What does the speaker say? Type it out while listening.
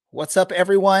What's up,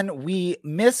 everyone? We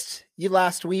missed you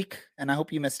last week, and I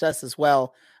hope you missed us as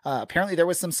well. Apparently, there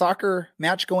was some soccer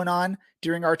match going on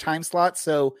during our time slot,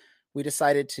 so we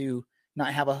decided to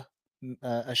not have a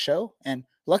show. And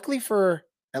luckily for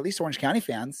at least Orange County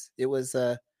fans, it was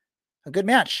a good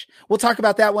match. We'll talk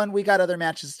about that one. We got other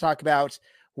matches to talk about.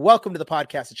 Welcome to the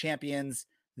Podcast of Champions.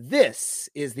 This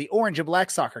is the Orange and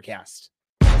Black Soccer Cast.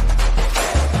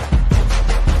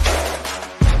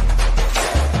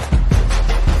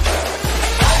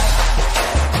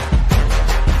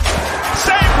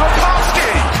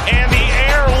 And the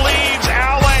air leaves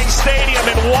Allang Stadium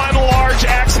in one large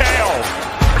exhale.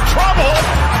 Trouble.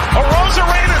 A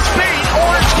Rosarita's feet.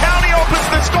 Orange County opens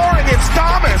the scoring. It's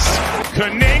Thomas.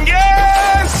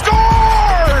 Kuninga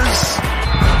scores!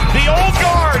 The old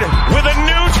guard with a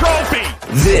new trophy.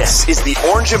 This is the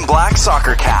Orange and Black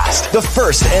Soccer Cast, the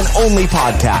first and only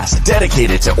podcast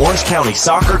dedicated to Orange County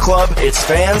Soccer Club, its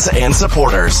fans, and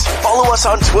supporters. Follow us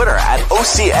on Twitter at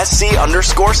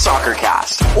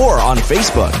OCSC_SoccerCast or on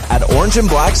Facebook at Orange and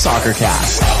Black Soccer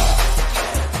Cast.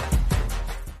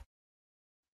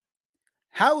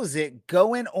 How's it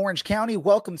going, Orange County?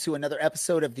 Welcome to another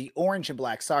episode of the Orange and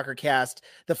Black Soccer Cast,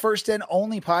 the first and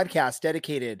only podcast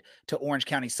dedicated to Orange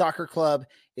County Soccer Club,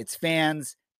 its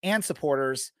fans, and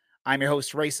supporters. I'm your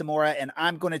host, Ray Zamora, and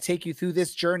I'm going to take you through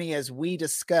this journey as we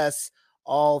discuss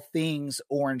all things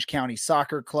Orange County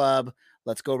Soccer Club.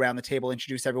 Let's go around the table,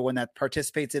 introduce everyone that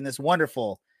participates in this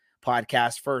wonderful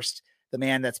podcast. First, the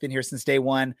man that's been here since day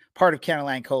one, part of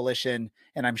Countyland Coalition,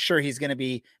 and I'm sure he's going to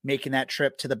be making that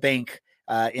trip to the bank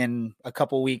in a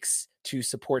couple weeks to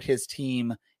support his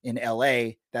team in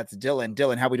LA. That's Dylan.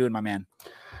 Dylan, how we doing, my man?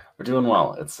 We're doing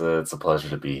well. It's a pleasure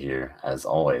to be here, as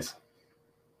always.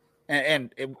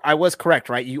 And I was correct,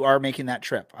 right? You are making that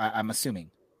trip, I'm assuming.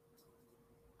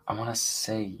 I want to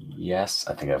say yes.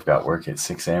 I think I've got work at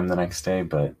 6 a.m. the next day,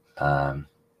 but I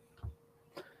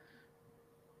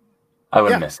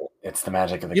wouldn't miss it. It's the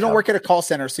magic of the You don't cup. work at a call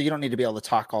center, so you don't need to be able to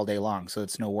talk all day long, so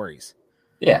it's no worries.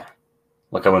 Yeah.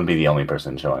 Look, I wouldn't be the only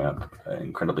person showing up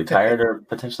incredibly tired or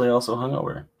potentially also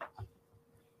hungover.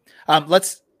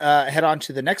 Let's head on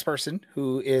to the next person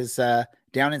who is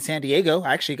down in San Diego.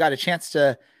 I actually got a chance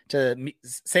to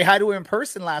say hi to him in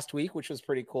person last week, which was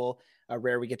pretty cool.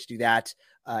 Rare we get to do that.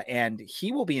 And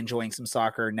he will be enjoying some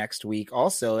soccer next week.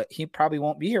 Also, he probably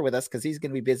won't be here with us because he's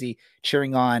going to be busy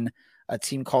cheering on a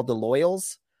team called the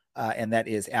Loyals. And that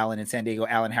is Alan in San Diego.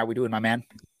 Alan, how are we doing, my man?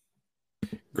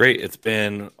 Great. It's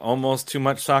been almost too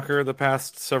much soccer the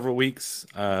past several weeks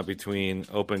between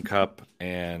Open Cup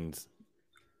and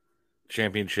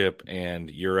Championship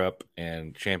and Europe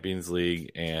and Champions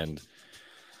League and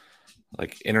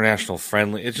like international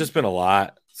friendly. It's just been a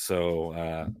lot. So,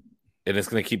 and it's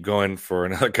going to keep going for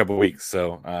another couple of weeks.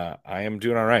 So I am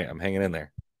doing all right. I'm hanging in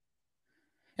there.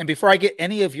 And before I get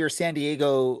any of your San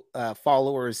Diego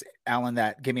followers, Alan,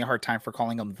 that give me a hard time for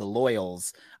calling them the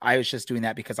Loyals, I was just doing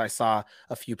that because I saw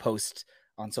a few posts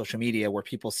on social media where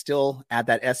people still add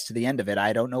that S to the end of it.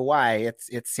 I don't know why.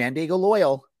 It's San Diego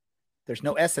Loyal. There's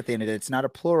no S at the end of it. It's not a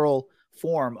plural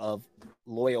form of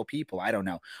loyal people. I don't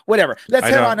know. Whatever. Let's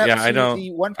head on up to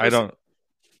the one person.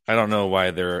 I don't know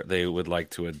why they would like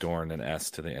to adorn an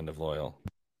S to the end of loyal.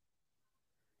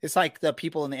 It's like the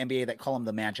people in the NBA that call them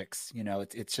the Magics. You know,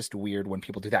 it's just weird when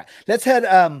people do that. Let's head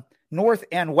north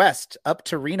and west up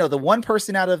to Reno. The one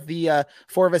person out of the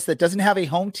four of us that doesn't have a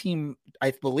home team,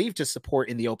 I believe, to support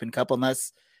in the Open Cup,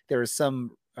 unless there is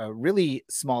some really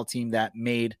small team that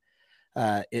made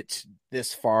it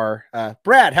this far.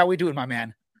 Brad, how are we doing, my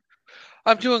man?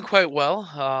 I'm doing quite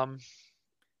well.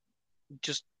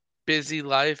 Just busy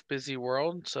life, busy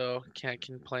world, so can't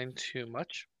complain too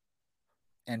much.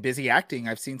 And busy acting.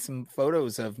 I've seen some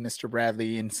photos of Mr.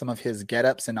 Bradley in some of his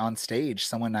get-ups and on stage.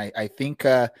 Someone, I think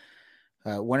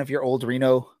one of your old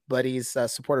Reno buddies,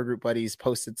 supporter group buddies,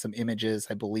 posted some images,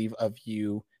 I believe, of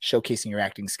you showcasing your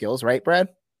acting skills, right, Brad?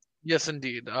 Yes,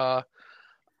 indeed. I'm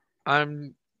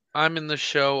in the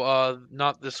show,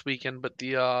 not this weekend, but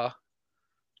this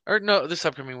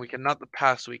upcoming weekend, not the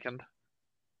past weekend.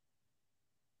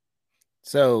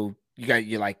 So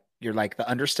you're like the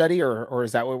understudy, or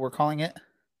is that what we're calling it?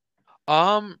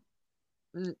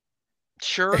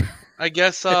 Sure. I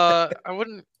guess I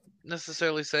wouldn't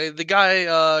necessarily say. The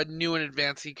guy knew in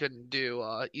advance he couldn't do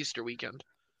Easter weekend.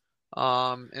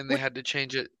 And they had to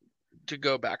change it to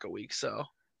go back a week, so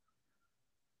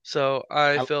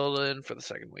I filled in for the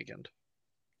second weekend.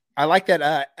 I like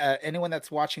that. Anyone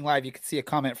that's watching live, you can see a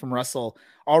comment from Russell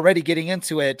already getting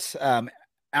into it.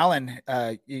 Alan,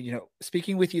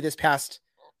 speaking with you this past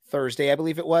Thursday, I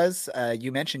believe it was,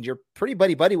 you mentioned you're pretty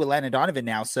buddy with Landon Donovan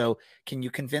now. So can you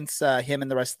convince him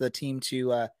and the rest of the team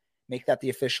to make that the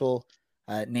official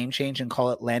name change and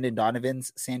call it Landon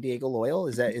Donovan's San Diego Loyal?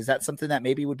 Is that something that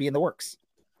maybe would be in the works?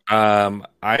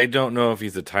 I don't know if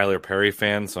he's a Tyler Perry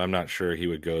fan, so I'm not sure he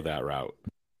would go that route.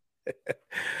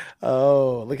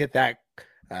 Oh, look at that.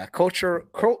 Culture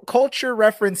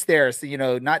reference there.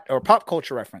 So, pop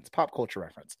culture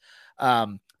reference.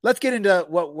 Let's get into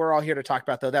what we're all here to talk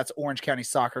about, though. That's Orange County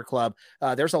Soccer Club.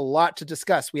 There's a lot to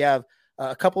discuss. We have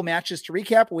a couple matches to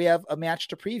recap. We have a match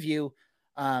to preview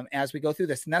as we go through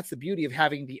this. And that's the beauty of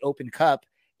having the Open Cup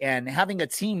and having a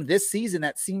team this season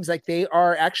that seems like they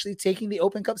are actually taking the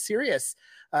Open Cup serious.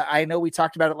 I know we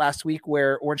talked about it last week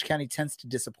where Orange County tends to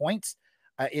disappoint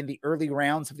in the early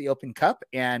rounds of the Open Cup.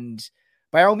 And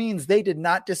by all means, they did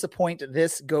not disappoint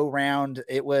this go round.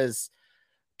 It was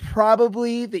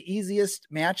probably the easiest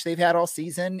match they've had all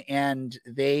season, and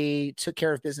they took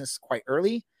care of business quite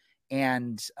early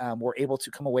and were able to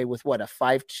come away with a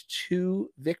 5-2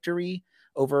 victory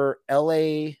over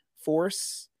LA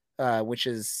Force, which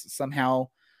is somehow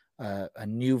a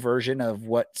new version of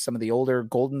what some of the older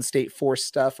Golden State Force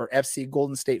stuff, or FC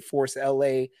Golden State Force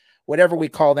LA, whatever we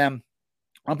call them.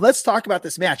 Let's talk about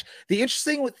this match. The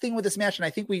interesting thing with this match, and I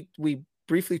think we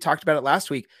briefly talked about it last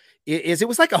week, is it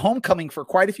was like a homecoming for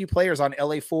quite a few players on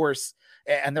LA Force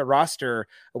and their roster.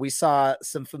 We saw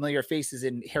some familiar faces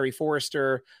in Harry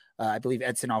Forrester. I believe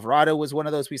Edson Alvarado was one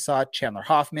of those. We saw Chandler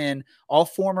Hoffman, all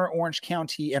former Orange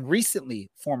County and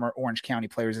recently former Orange County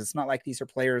players. It's not like these are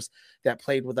players that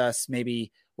played with us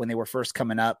maybe when they were first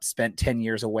coming up, spent 10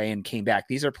 years away and came back.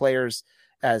 These are players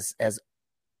as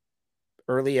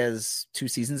early as 2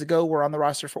 seasons ago were on the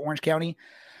roster for Orange County.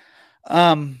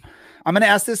 I'm going to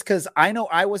ask this because I know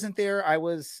I wasn't there. I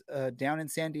was down in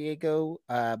San Diego.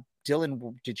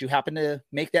 Dylan, did you happen to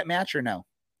make that match or no?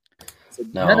 So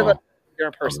No. None of us were there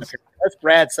in person. Unless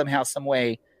Brad somehow, some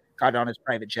way got on his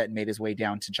private jet and made his way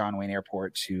down to John Wayne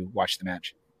Airport to watch the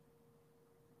match.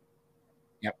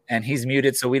 Yep. And he's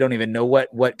muted, so we don't even know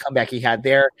what comeback he had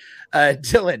there.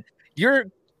 Dylan, your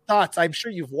thoughts. I'm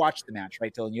sure you've watched the match,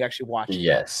 right, Dylan? You actually watched it.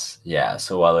 Yes. Yeah.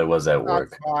 So while I was at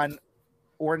work, on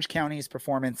Orange County's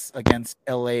performance against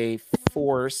LA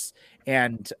Force,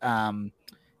 and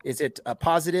is it a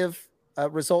positive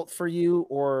result for you,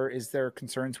 or is there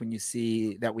concerns when you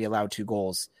see that we allowed 2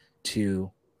 goals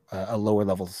to a lower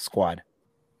level squad?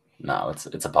 No,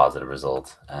 it's a positive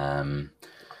result.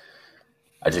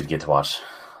 I did get to watch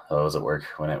those at work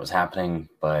when it was happening,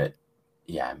 but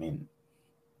yeah, I mean,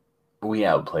 we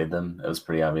outplayed them. It was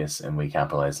pretty obvious, and we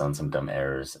capitalized on some dumb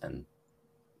errors. And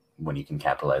when you can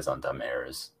capitalize on dumb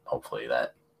errors, hopefully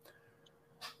that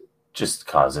just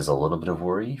causes a little bit of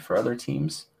worry for other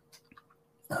teams.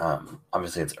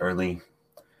 Obviously, it's early.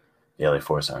 The LA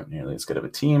Force aren't nearly as good of a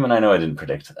team, and I know I didn't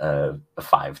predict a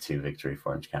 5-2 victory for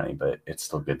Orange County, but it's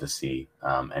still good to see.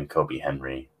 And Kobe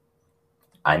Henry,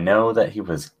 I know that he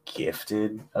was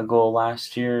gifted a goal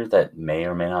last year that may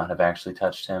or may not have actually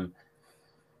touched him.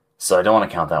 So I don't want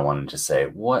to count that one and just say,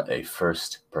 what a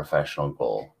first professional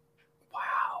goal.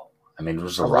 Wow. I mean, it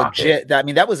was a rocket. Legit, I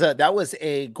mean, that was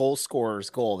a goal scorer's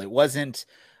goal. It wasn't,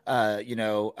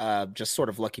 just sort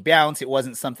of lucky bounce. It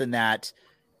wasn't something that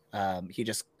he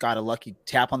just got a lucky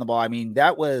tap on the ball. I mean,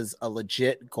 that was a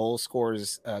legit goal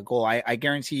scorer's goal. I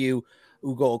guarantee you,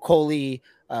 Ugo Okoli,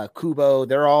 Kubo,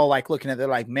 they're all like looking at it, they're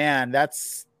like, man,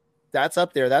 that's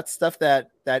up there. That's stuff that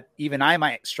even I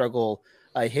might struggle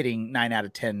hitting 9 out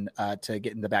of 10 to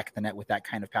get in the back of the net with that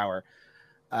kind of power.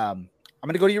 I'm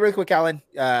going to go to you really quick, Alan.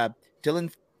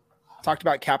 Dylan talked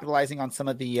about capitalizing on some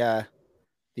of the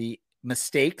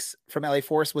mistakes from LA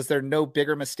Force. Was there no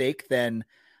bigger mistake than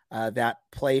that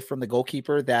play from the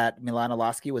goalkeeper that Milan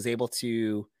Olaski was able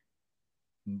to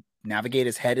navigate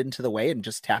his head into the way and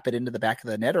just tap it into the back of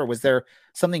the net? Or was there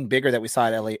something bigger that we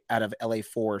saw out of LA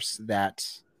Force that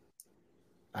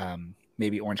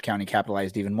maybe Orange County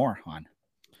capitalized even more on?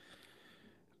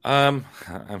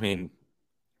 I mean,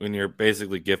 when you're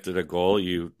basically gifted a goal,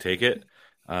 you take it.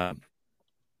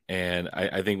 And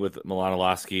I think with Milan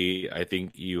Olaski, I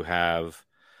think you have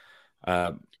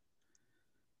a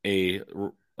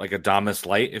Adamas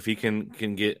Light if he can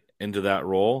get into that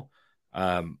role.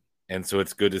 And so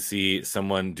it's good to see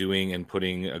someone doing and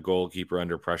putting a goalkeeper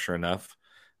under pressure enough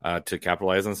to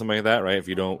capitalize on something like that, right? If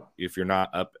you're not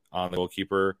up on the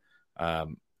goalkeeper,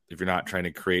 if you're not trying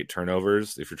to create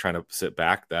turnovers, if you're trying to sit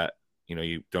back, that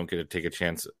you don't get to take a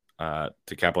chance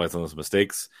to capitalize on those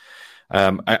mistakes.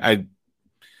 I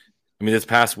mean, this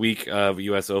past week of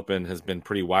U.S. Open has been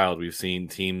pretty wild. We've seen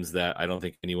teams that I don't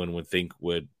think anyone would think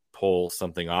would pulling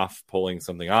something off.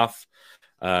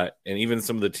 And even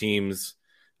some of the teams,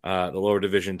 the lower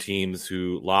division teams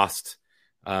who lost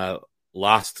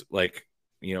like,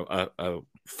 a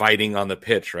fighting on the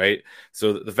pitch, right?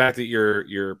 So the fact that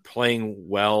you're playing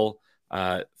well,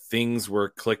 things were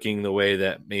clicking the way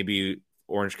that maybe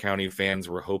Orange County fans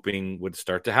were hoping would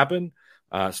started to happen,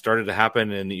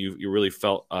 and you really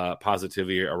felt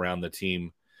positivity around the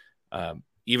team,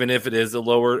 even if it is a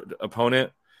lower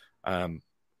opponent.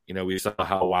 We saw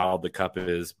how wild the cup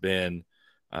has been,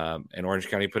 and Orange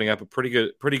County putting up a pretty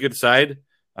good side,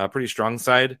 pretty strong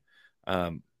side,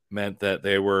 meant that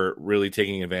they were really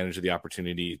taking advantage of the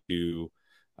opportunity to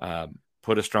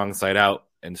put a strong side out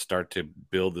and start to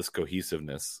build this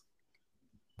cohesiveness.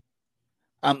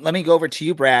 Let me go over to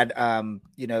you, Brad.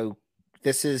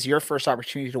 This is your first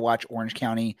opportunity to watch Orange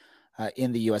County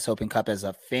in the U.S. Open Cup as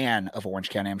a fan of Orange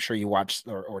County. I'm sure you watched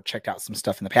or checked out some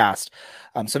stuff in the past.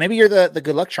 So maybe you're the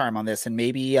good luck charm on this, and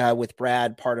maybe with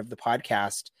Brad part of the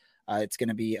podcast, it's going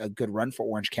to be a good run for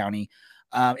Orange County.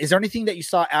 Is there anything that you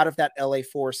saw out of that LA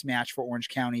Force match for Orange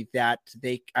County that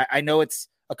I know it's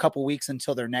a couple weeks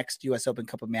until their next U.S. Open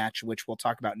Cup match, which we'll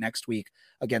talk about next week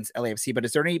against LAFC, but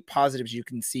is there any positives you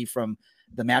can see from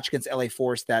the match against LA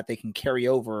Force that they can carry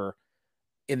over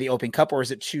in the Open Cup, or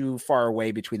is it too far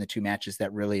away between the two matches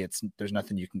that really there's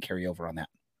nothing you can carry over on that?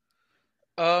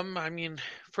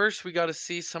 First we got to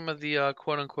see some of the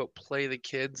quote unquote play the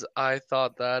kids. I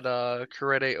thought that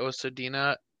Karede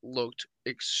Osadina looked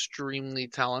extremely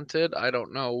talented. I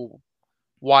don't know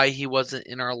why he wasn't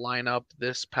in our lineup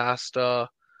this past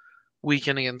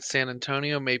weekend against San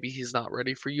Antonio. Maybe he's not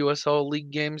ready for USL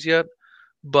League games yet,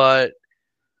 but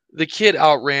the kid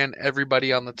outran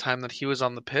everybody on the time that he was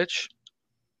on the pitch.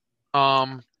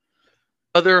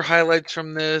 Other highlights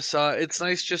from this, it's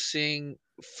nice just seeing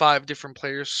 5 different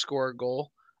players score a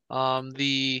goal.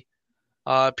 The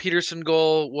Peterson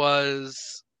goal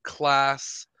was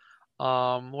class.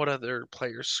 What other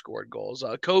players scored goals?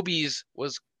 Kobe's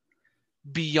was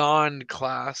beyond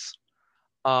class.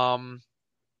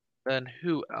 Then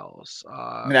who else?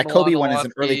 That Kobe one is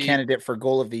an early candidate for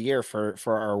goal of the year for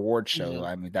our award show.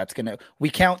 Mm-hmm. We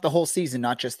count the whole season,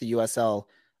 not just the USL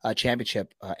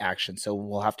championship action. So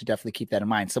we'll have to definitely keep that in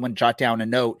mind. Someone jot down a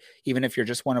note, even if you're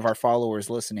just one of our followers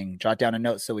listening, jot down a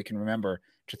note so we can remember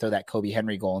to throw that Kobe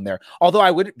Henry goal in there. Although I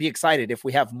would be excited if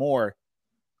we have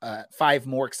 5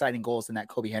 more exciting goals than that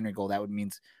Kobe Henry goal. That would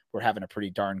mean we're having a pretty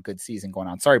darn good season going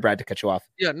on. Sorry, Brad, to cut you off.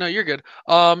 Yeah, no, you're good.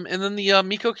 And then the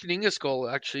Miko Kaningas goal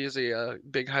actually is a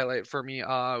big highlight for me.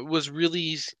 Was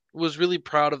really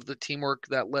proud of the teamwork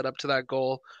that led up to that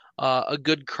goal. A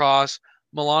good cross.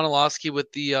 Milanowski with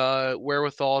the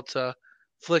wherewithal to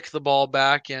flick the ball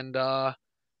back and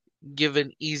give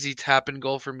an easy tap and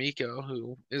goal for Miko,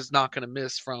 who is not going to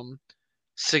miss from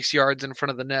 6 yards in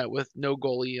front of the net with no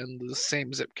goalie and the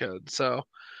same zip code. So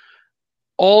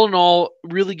all in all,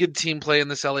 really good team play in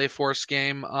this LA Force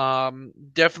game.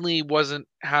 Definitely wasn't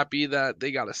happy that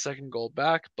they got a second goal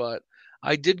back, but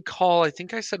I did call, I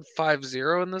think I said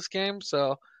 5-0 in this game.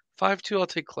 So 5-2, I'll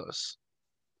take close.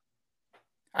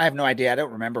 I have no idea. I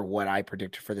don't remember what I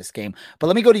predicted for this game, but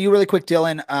let me go to you really quick,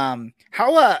 Dylan.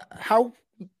 How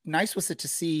nice was it to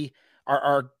see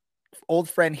our old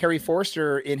friend Harry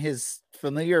Forster in his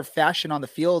familiar fashion on the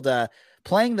field,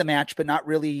 playing the match, but not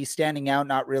really standing out,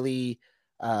 not really,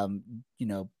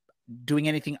 doing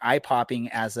anything eye popping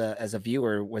as a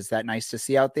viewer. Was that nice to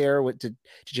see out there? Did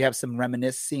you have some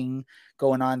reminiscing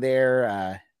going on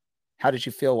there? How did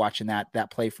you feel watching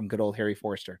that play from good old Harry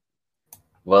Forster?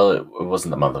 Well, it wasn't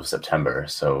the month of September,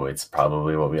 so it's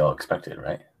probably what we all expected,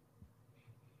 right?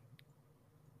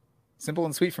 Simple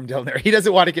and sweet from Dylan there. He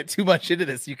doesn't want to get too much into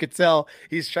this. You could tell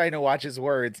he's trying to watch his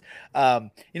words.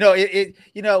 And it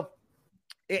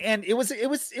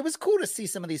was cool to see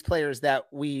some of these players that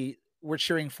we were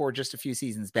cheering for just a few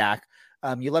seasons back.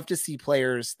 You love to see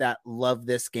players that love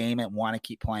this game and want to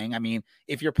keep playing. I mean,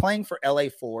 if you're playing for LA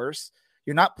Force,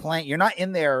 you're not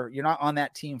in there. You're not on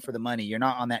that team for the money. You're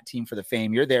not on that team for the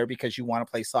fame. You're there because you want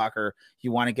to play soccer.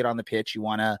 You want to get on the pitch. You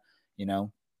want to,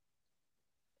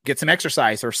 get some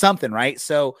exercise or something. Right.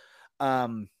 So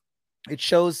it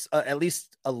shows at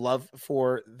least a love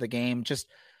for the game. Just,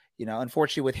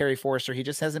 unfortunately with Harry Forster, he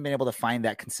just hasn't been able to find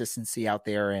that consistency out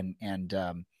there. And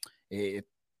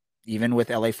even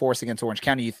with LA Force against Orange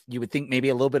County, you would think maybe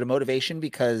a little bit of motivation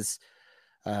because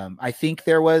I think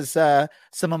there was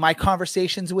some of my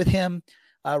conversations with him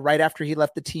right after he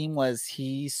left the team was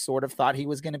he sort of thought he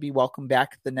was going to be welcomed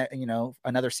back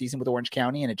another season with Orange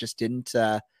County, and it just didn't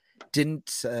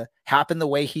happen the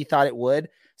way he thought it would.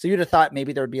 So you'd have thought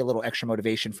maybe there would be a little extra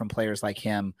motivation from players like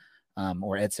him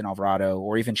or Edson Alvarado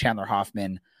or even Chandler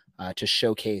Hoffman to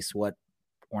showcase what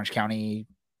Orange County.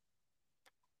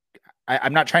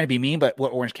 I'm not trying to be mean, but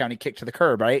what Orange County kicked to the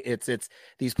curb, right? It's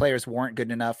these players weren't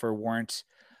good enough or weren't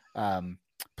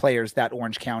players that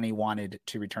Orange County wanted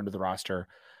to return to the roster.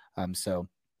 So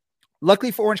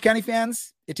luckily for Orange County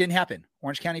fans, it didn't happen.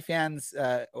 Orange County fans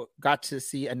got to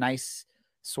see a nice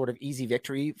sort of easy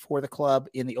victory for the club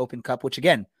in the Open Cup, which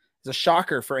again is a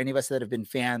shocker for any of us that have been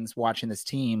fans watching this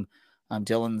team.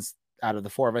 Dylan's, out of the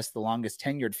four of us, the longest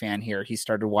tenured fan here. He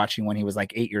started watching when he was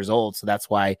like 8 years old. So that's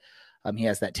why he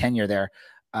has that tenure there.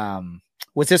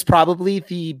 Was this probably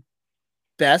the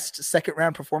best second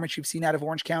round performance you've seen out of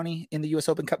Orange County in the U.S.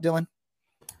 Open Cup, Dylan?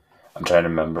 I'm trying to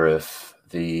remember if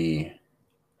the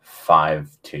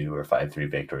 5-2 or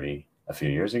 5-3 victory a few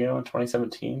years ago in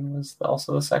 2017 was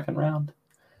also the second round.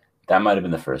 That might have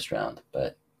been the first round,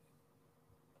 but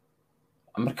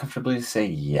I'm going to comfortably say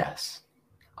yes.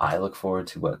 I look forward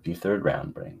to what the third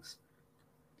round brings.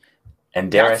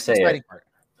 And dare That's I say it,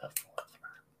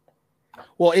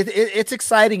 well, it's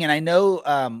exciting. And I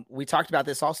know we talked about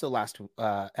this also last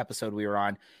episode we were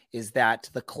on, is that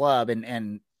the club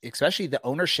and especially the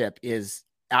ownership is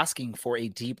asking for a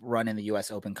deep run in the U.S.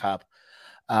 Open Cup.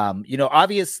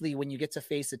 Obviously, when you get to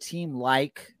face a team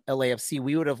like LAFC,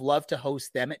 we would have loved to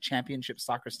host them at Championship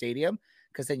Soccer Stadium,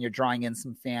 because then you're drawing in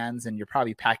some fans and you're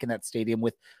probably packing that stadium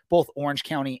with both Orange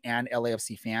County and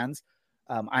LAFC fans.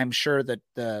 I'm sure that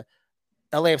the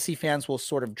LAFC fans will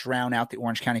sort of drown out the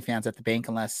Orange County fans at the bank,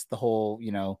 unless the whole,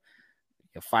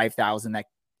 5,000 that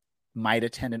might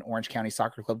attend an Orange County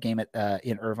Soccer Club game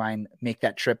in Irvine make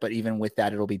that trip. But even with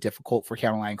that, it'll be difficult for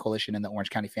County Line Coalition and the Orange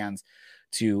County fans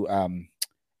to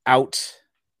out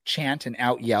chant and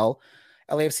out yell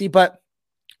LAFC. But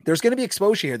there's going to be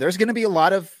exposure here. There's going to be a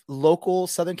lot of local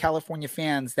Southern California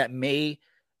fans that may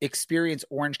experience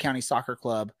Orange County Soccer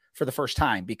Club for the first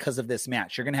time because of this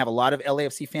match. You're going to have a lot of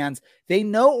LAFC fans. They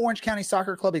know Orange County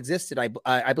Soccer Club existed,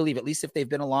 I believe, at least if they've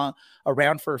been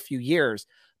around for a few years,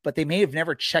 but they may have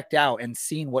never checked out and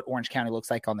seen what Orange County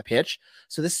looks like on the pitch.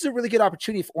 So this is a really good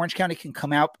opportunity if Orange County can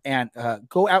come out and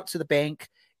go out to the bank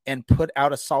and put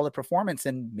out a solid performance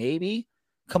and maybe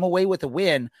come away with a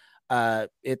win.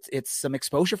 It's some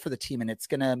exposure for the team, and it's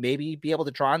going to maybe be able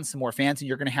to draw in some more fans, and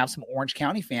you're going to have some Orange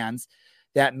County fans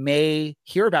that may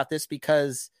hear about this,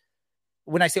 because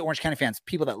when I say Orange County fans,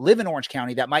 people that live in Orange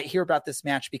County that might hear about this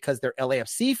match because they're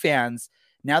LAFC fans.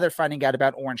 Now they're finding out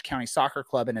about Orange County Soccer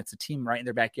Club, and it's a team right in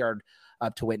their backyard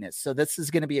to witness. So this is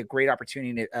going to be a great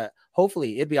opportunity.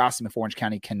 Hopefully it'd be awesome if Orange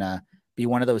County can be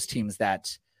one of those teams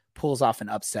that pulls off an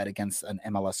upset against an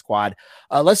MLS squad.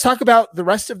 Let's talk about the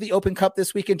rest of the Open Cup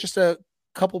this weekend. Just a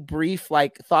couple brief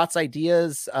thoughts,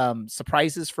 ideas,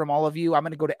 surprises from all of you. I'm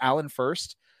going to go to Alan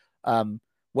first.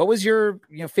 What was your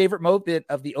favorite moment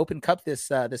of the Open Cup this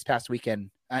past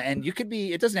weekend? And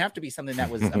it doesn't have to be something that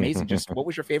was amazing. Just what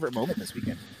was your favorite moment this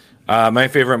weekend? My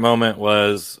favorite moment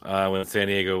was when San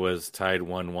Diego was tied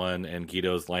 1-1 and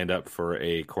Guido's lined up for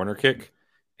a corner kick.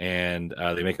 And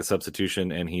they make a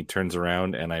substitution, and he turns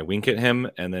around, and I wink at him,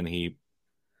 and then he,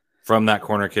 from that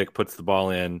corner kick, puts the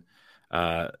ball in.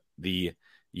 The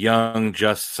young,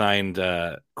 just signed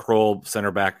Kroll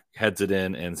center back heads it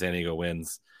in, and San Diego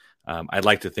wins. I'd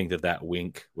like to think that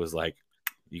wink was like,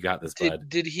 "You got this, bud."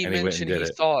 Did he and mention he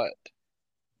saw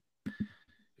it?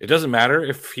 It doesn't matter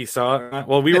if he saw it.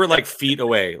 Well, we were like feet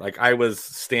away. Like I was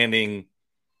standing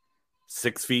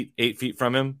 6 feet, 8 feet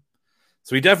from him.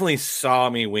 So he definitely saw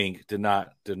me wink, did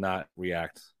not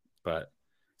react. But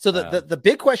so the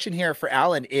big question here for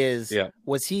Alan is, yeah.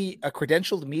 Was he a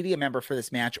credentialed media member for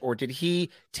this match, or did he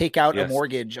take out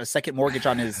a second mortgage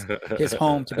on his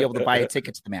home to be able to buy a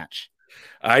ticket to the match?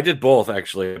 I did both,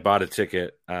 actually. I bought a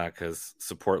ticket because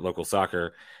support local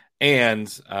soccer, and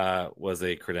was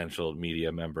a credentialed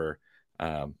media member.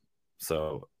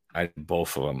 So I did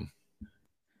both of them.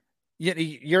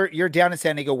 You're down in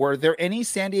San Diego. Were there any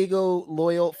San Diego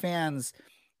loyal fans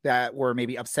that were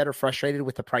maybe upset or frustrated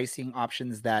with the pricing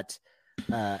options that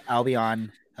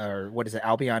Albion, or what is it,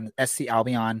 SC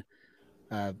Albion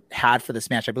had for this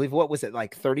match? I believe, what was it,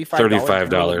 like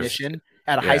 $35 admission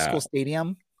at a high school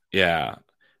stadium? Yeah.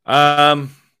 I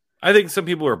think some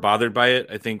people were bothered by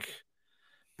it,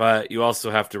 but you also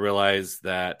have to realize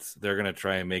that they're going to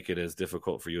try and make it as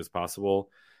difficult for you as possible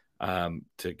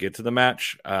to get to the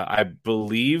match. I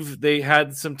believe they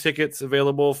had some tickets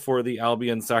available for the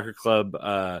Albion Soccer Club.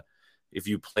 If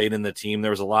you played in the team, there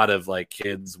was a lot of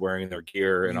kids wearing their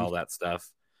gear and all that stuff.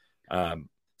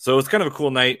 So it's kind of a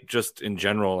cool night just in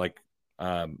general.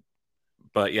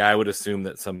 But yeah, I would assume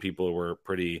that some people were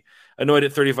pretty annoyed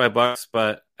at $35,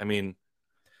 but I mean,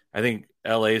 I think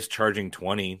LA is charging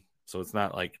 20, so it's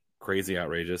not crazy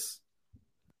outrageous.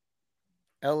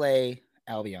 LA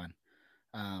Albion.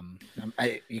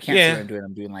 You can't see what I'm doing.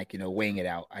 I'm doing weighing it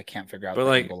out. I can't figure out the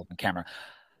angle of the camera.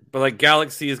 But like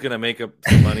Galaxy is going to make up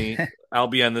some money.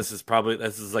 Albion, this is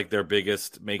like their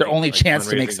biggest their only chance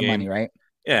to make some game. money, right?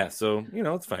 Yeah, so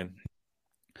it's fine.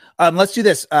 Let's do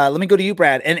this. Let me go to you,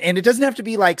 Brad. And it doesn't have to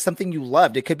be like something you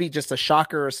loved. It could be just a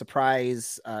shocker, a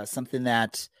surprise, something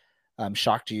that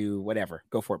shocked you, whatever.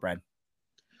 Go for it, Brad.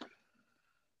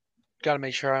 Got to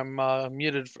make sure I'm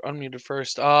unmuted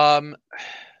first.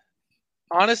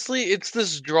 Honestly, it's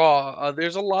this draw.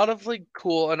 There's a lot of like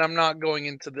cool, and I'm not going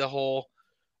into the whole,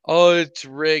 it's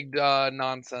rigged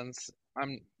nonsense.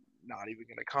 I'm not even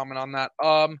going to comment on that.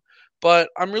 But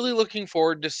I'm really looking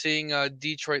forward to seeing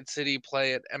Detroit City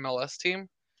play an MLS team,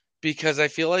 because I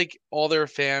feel like all their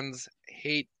fans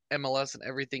hate MLS and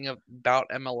everything about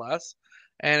MLS,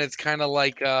 and it's kind of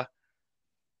like a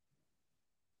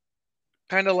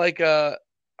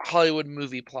Hollywood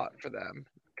movie plot for them,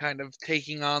 kind of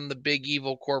taking on the big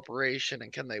evil corporation,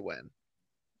 and can they win?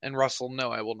 And Russell,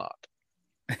 no, I will not.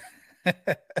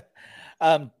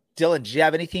 Dylan, do you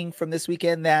have anything from this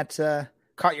weekend that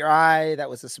caught your eye, that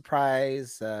was a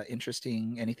surprise,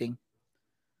 interesting, anything?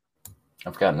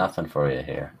 I've got nothing for you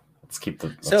here. Let's keep the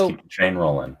train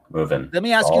rolling, moving. Let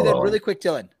me ask you then really quick,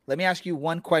 Dylan. Let me ask you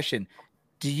one question.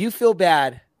 Do you feel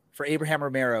bad for Abraham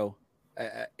Romero,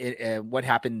 what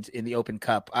happened in the Open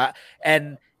Cup?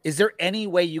 And is there any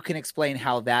way you can explain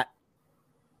how that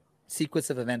sequence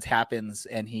of events happens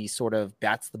and he sort of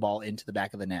bats the ball into the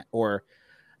back of the net? Or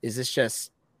is this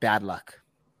just bad luck?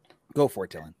 Go for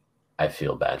it, Dylan. I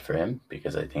feel bad for him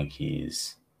because I think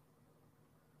he's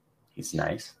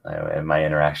nice. In my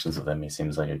interactions with him, he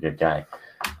seems like a good guy.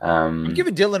 I'm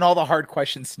giving Dylan all the hard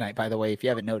questions tonight, by the way, if you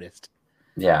haven't noticed.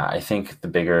 Yeah, I think the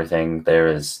bigger thing there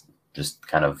is just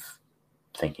kind of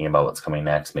thinking about what's coming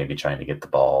next, maybe trying to get the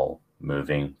ball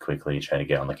moving quickly, trying to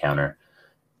get on the counter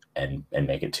and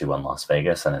make it 2-1 Las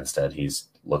Vegas. And instead he's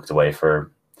looked away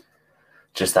for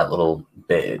just that little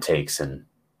bit it takes. And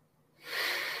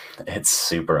it's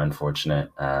super unfortunate.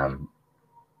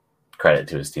 Credit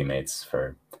to his teammates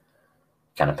for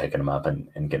kind of picking him up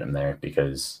and getting him there,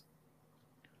 because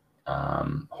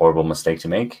horrible mistake to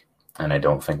make. And I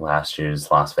don't think last year's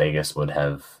Las Vegas would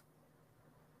have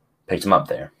picked him up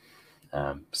there.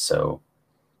 So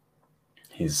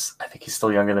I think he's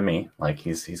still younger than me. Like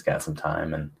he's got some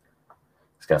time and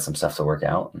he's got some stuff to work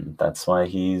out. And that's why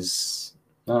he's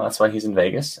in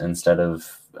Vegas instead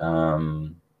of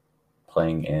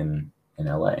playing in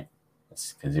LA.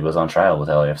 It's because he was on trial with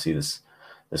LAFC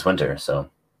this winter. So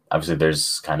obviously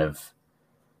there's kind of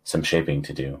some shaping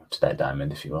to do to that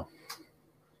diamond, if you will.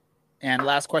 And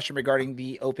last question regarding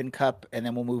the Open Cup, and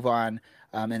then we'll move on.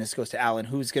 And this goes to Alan.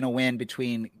 Who's going to win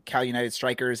between Cal United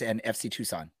Strikers and FC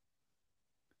Tucson?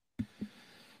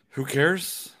 Who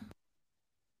cares?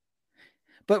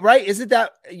 But right, isn't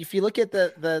that, if you look at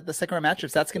the second round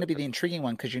matchups, that's going to be the intriguing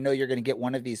one, because you're going to get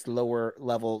one of these lower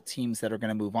level teams that are going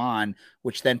to move on,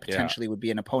 which then potentially would be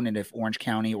an opponent if Orange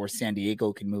County or San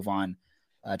Diego can move on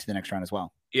to the next round as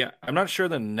well. Yeah, I'm not sure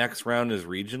the next round is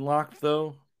region locked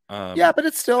though. But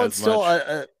it's still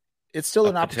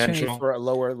an opportunity for a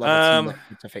lower level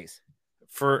team to face.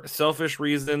 For selfish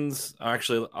reasons,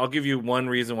 actually, I'll give you one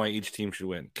reason why each team should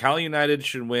win. Cal United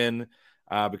should win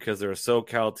because they're a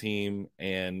SoCal team,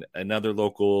 and another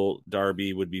local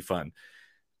derby would be fun.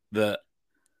 The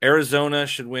Arizona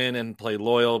should win and play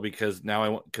Loyal because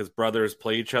because brothers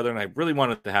play each other, and I really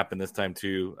want it to happen this time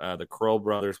too. The Kroll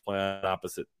brothers play on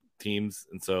opposite teams,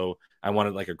 and so I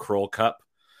wanted like a Kroll Cup.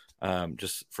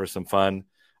 Just for some fun.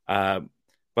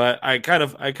 But I kind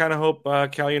of hope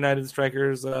Cal United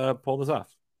Strikers pull this off.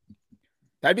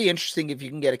 That'd be interesting if you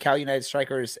can get a Cal United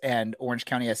Strikers and Orange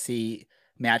County SC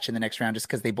match in the next round, just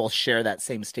because they both share that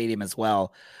same stadium as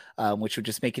well, which would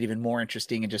just make it even more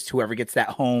interesting. And just whoever gets that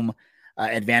home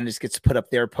advantage gets to put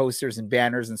up their posters and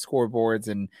banners and scoreboards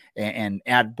and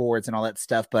ad boards and all that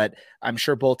stuff. But I'm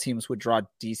sure both teams would draw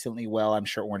decently well. I'm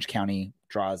sure Orange County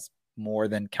draws more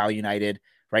than Cal United.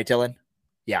 Right, Dylan?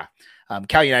 Yeah.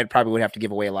 Cal United probably would have to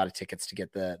give away a lot of tickets to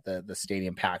get the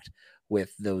stadium packed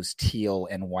with those teal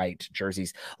and white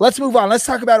jerseys. Let's move on. Let's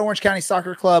talk about Orange County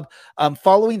Soccer Club.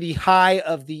 Following the high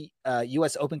of the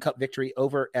U.S. Open Cup victory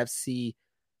over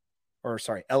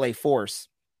LA Force.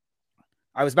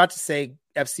 I was about to say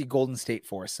FC Golden State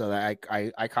Force, so that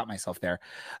I caught myself there.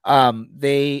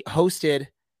 They hosted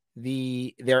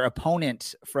their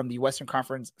opponent from the Western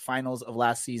Conference Finals of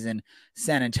last season,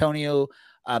 San Antonio.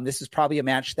 This is probably a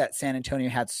match that San Antonio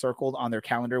had circled on their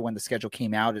calendar when the schedule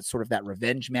came out. It's sort of that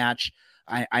revenge match.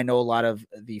 I know a lot of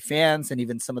the fans and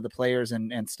even some of the players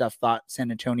and stuff thought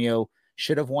San Antonio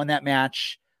should have won that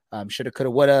match. Shoulda, coulda,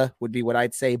 woulda would be what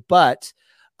I'd say. But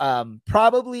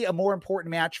probably a more important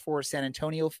match for San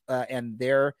Antonio and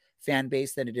their fan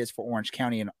base than it is for Orange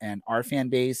County and our fan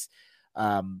base,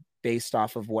 based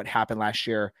off of what happened last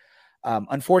year.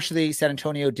 Unfortunately, San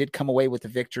Antonio did come away with the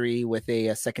victory with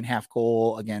a second half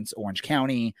goal against Orange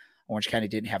County. Orange County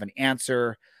didn't have an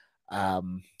answer.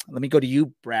 Let me go to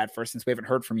you, Brad, first, since we haven't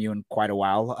heard from you in quite a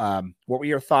while. What were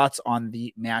your thoughts on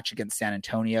the match against San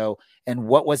Antonio, and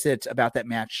what was it about that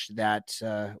match that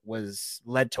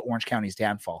led to Orange County's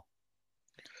downfall?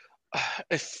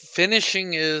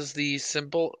 Finishing is the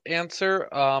simple answer.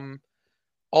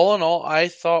 All in all, I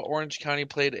thought Orange County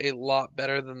played a lot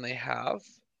better than they have.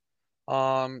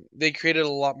 They created a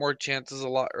lot more chances a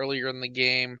lot earlier in the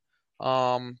game.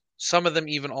 Some of them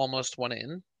even almost went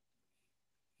in,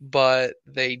 but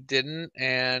they didn't.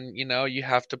 And, you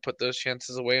have to put those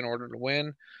chances away in order to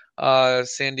win.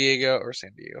 San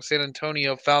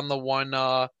Antonio found the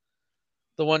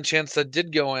one chance that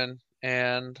did go in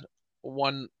and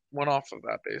won off of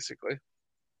that, basically.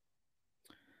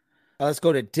 Let's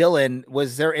go to Dylan.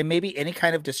 Was there maybe any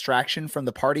kind of distraction from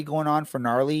the party going on for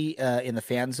Gnarly in the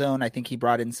fan zone? I think he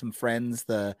brought in some friends.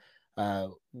 The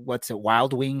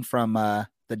Wild Wing from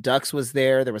the Ducks was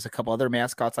there. There was a couple other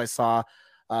mascots I saw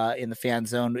in the fan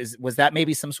zone. Was that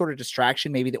maybe some sort of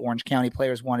distraction? Maybe the Orange County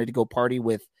players wanted to go party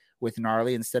with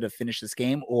Gnarly instead of finish this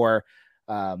game, or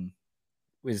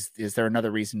is there another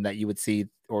reason that you would see,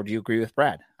 or do you agree with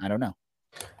Brad? I don't know.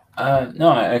 No,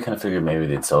 I kind of figured maybe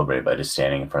they'd celebrate by just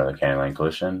standing in front of the County Line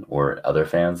Coalition or other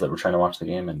fans that were trying to watch the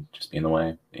game and just be in the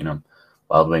way.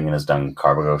 Wild Wing in his done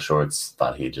cargo shorts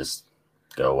thought he'd just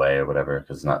go away or whatever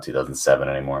because it's not 2007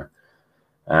 anymore.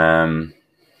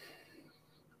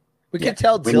 We can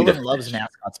tell Dylan loves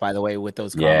mascots, by the way, with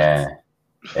those comments.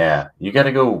 Yeah. You got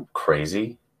to go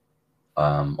crazy,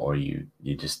 or you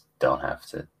just don't have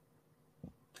to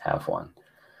have one.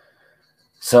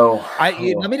 So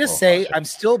let me just say, I'm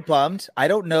still bummed. I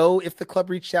don't know if the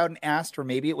club reached out and asked, or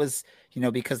maybe it was,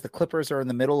 because the Clippers are in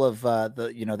the middle of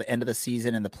the end of the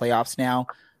season and the playoffs now.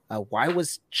 Why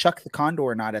was Chuck the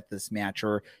Condor not at this match,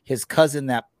 or his cousin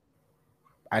that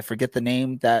I forget the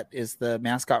name that is the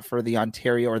mascot for the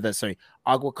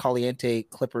Agua Caliente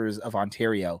Clippers of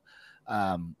Ontario,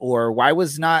 or why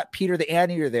was not Peter the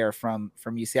Anteater there from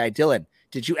UCI? Dylan,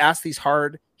 did you ask these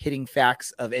hard hitting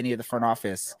facts of any of the front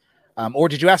office? Or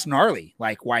did you ask Gnarly,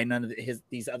 like why none of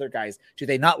these other guys, do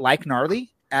they not like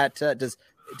Gnarly? Does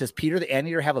Peter the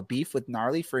Anteater have a beef with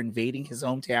Gnarly for invading his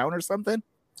hometown or something?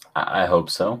 I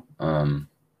hope so.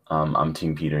 I'm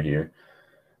Team Peter here,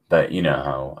 but you know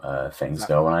how things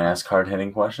go when I ask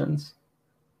hard-hitting questions.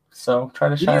 So try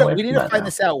to shy away from that. We need to find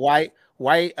this out. Why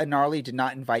Gnarly did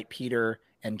not invite Peter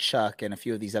and Chuck and a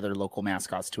few of these other local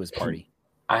mascots to his party.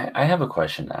 I have a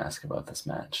question to ask about this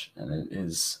match, and it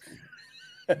is,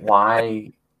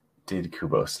 why did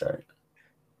Kubo start?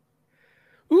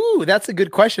 Ooh, that's a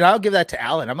good question. I'll give that to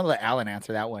Alan. I'm going to let Alan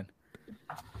answer that one.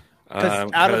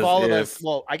 Because out of all of us,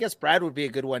 well, I guess Brad would be a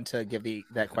good one to give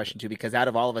that question to, because out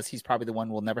of all of us, he's probably the one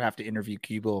we'll never have to interview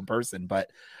Kubo in person. But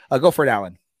I'll go for it,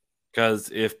 Alan. Because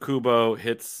if Kubo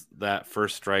hits that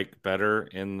first strike better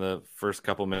in the first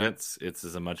couple minutes, it's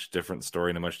a much different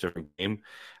story and a much different game.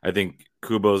 I think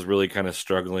Kubo's really kind of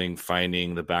struggling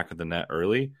finding the back of the net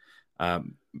early.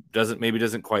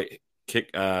 Doesn't quite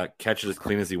catch it as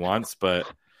clean as he wants, but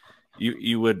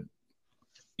you would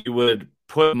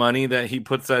put money that he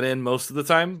puts that in most of the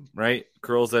time, right?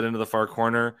 Curls that into the far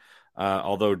corner.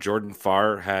 Although Jordan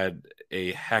Farr had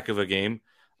a heck of a game.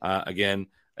 Again,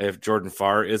 if Jordan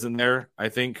Farr isn't there, I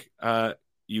think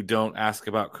you don't ask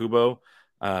about Kubo.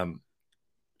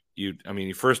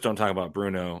 You first don't talk about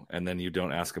Bruno, and then you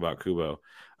don't ask about Kubo.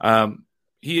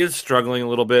 He is struggling a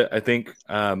little bit, I think.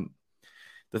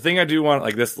 The thing I do want,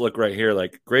 like this look right here,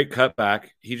 like great cutback.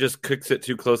 He just kicks it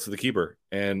too close to the keeper,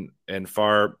 and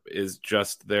Farr is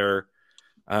just there.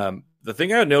 The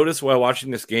thing I noticed while watching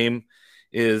this game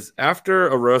is after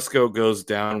Orozco goes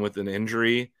down with an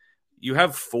injury, you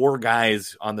have 4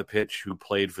 guys on the pitch who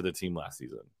played for the team last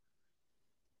season.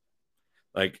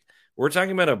 Like, we're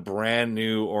talking about a brand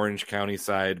new Orange County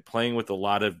side playing with a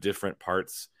lot of different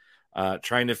parts,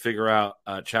 trying to figure out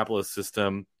Chapela's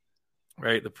system.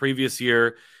 Right, the previous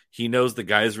year he knows the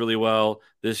guys really well.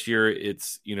 This year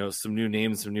it's some new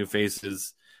names, some new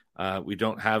faces. We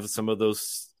don't have some of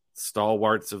those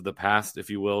stalwarts of the past, if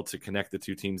you will, to connect the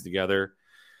two teams together.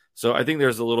 So I think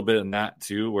there's a little bit in that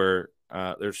too, where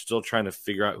they're still trying to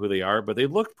figure out who they are. But they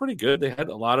looked pretty good. They had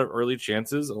a lot of early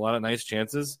chances, a lot of nice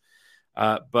chances.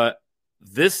 But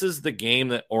this is the game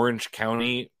that Orange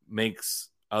County makes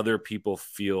other people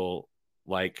feel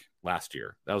like last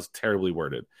year. That was terribly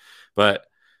worded. But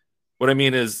what I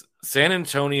mean is San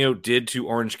Antonio did to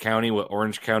Orange County what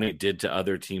Orange County did to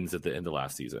other teams at the end of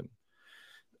last season.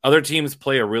 other teams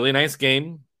play a really nice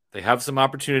game. They have some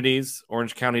opportunities.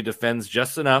 Orange County defends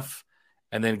just enough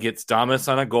and then gets Damas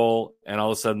on a goal, and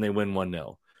all of a sudden they win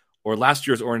 1-0. Or last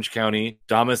year's Orange County,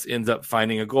 Damas ends up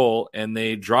finding a goal, and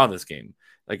they draw this game.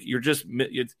 Like,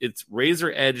 it's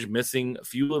razor edge, missing a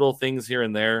few little things here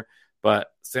and there, but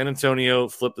San Antonio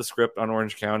flipped the script on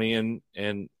Orange County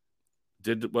and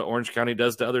did what Orange County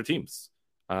does to other teams.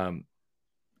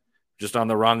 Just on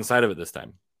the wrong side of it this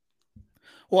time.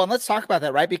 Well, and let's talk about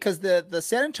that, right? Because the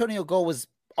San Antonio goal was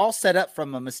all set up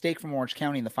from a mistake from Orange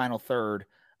County in the final third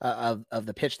of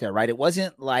the pitch there, right? It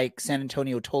wasn't like San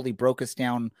Antonio totally broke us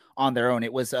down on their own.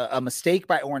 It was a mistake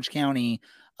by Orange County,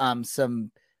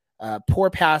 some poor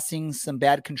passing, some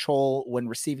bad control when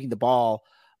receiving the ball.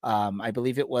 I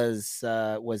believe it was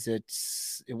it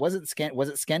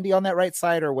Skendi on that right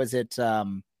side, or was it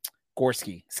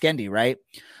Gorski? Skendi, right?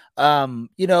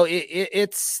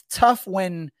 It's tough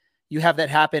when you have that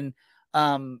happen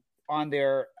on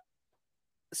there.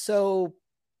 So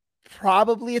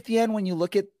probably at the end, when you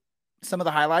look at some of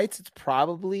the highlights, it's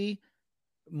probably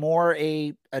more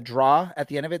a draw at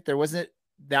the end of it. There wasn't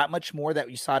that much more that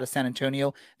you saw to San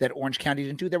Antonio that Orange County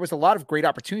didn't do. There was a lot of great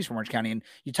opportunities from Orange County. And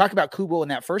you talk about Kubo in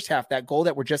that first half, that goal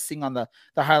that we're just seeing on the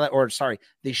highlight,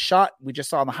 the shot we just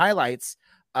saw on the highlights.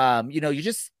 You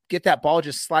just get that ball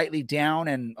just slightly down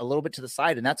and a little bit to the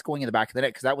side, and that's going in the back of the net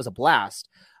because that was a blast.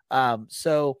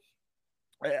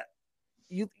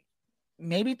 You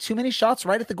maybe too many shots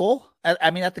right at the goal. At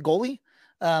the goalie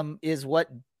is what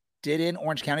did in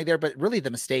Orange County there, but really the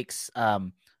mistakes,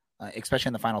 especially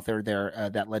in the final third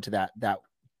there, that led to that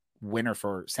winner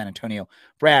for San Antonio.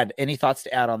 Brad, any thoughts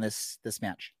to add on this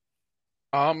match?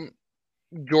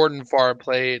 Jordan Farr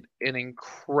played an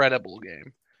incredible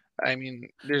game. I mean,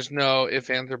 there's no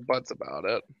ifs, ands, or buts about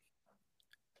it.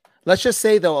 Let's just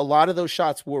say, though, a lot of those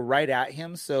shots were right at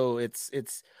him. So it's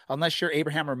unless you're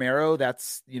Abraham Romero,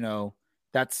 that's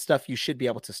stuff you should be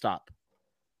able to stop.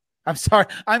 I'm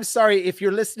sorry if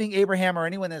you're listening, Abraham, or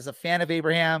anyone that's a fan of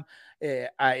Abraham.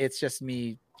 It's just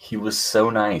me. He was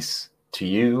so nice to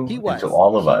you. He was and to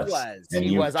all of us.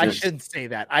 He was. I shouldn't say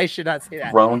that. I should not say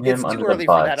that. It's too early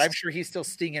for that. I'm sure he's still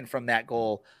stinging from that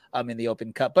goal in the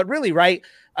Open Cup. But really, right,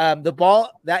 the ball,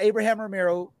 that Abraham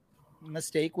Romero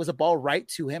mistake was a ball right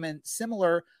to him. And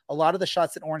similar, a lot of the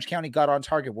shots that Orange County got on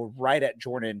target were right at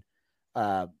Jordan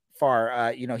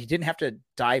Farr. He didn't have to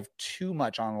dive too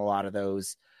much on a lot of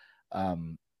those.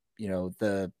 It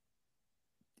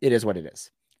is what it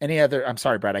is. I'm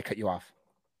sorry, Brad, I cut you off.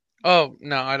 Oh,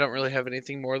 no, I don't really have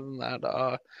anything more than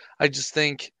that. I just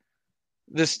think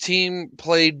this team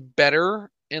played better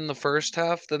in the first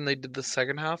half than they did the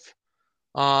second half.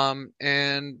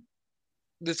 And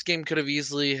this game could have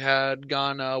easily had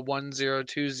gone 1-0,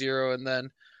 2-0, and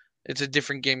then it's a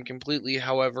different game completely.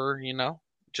 However,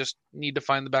 just need to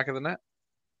find the back of the net.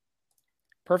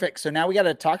 Perfect. So now we got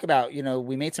to talk about,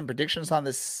 we made some predictions on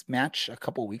this match a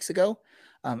couple weeks ago.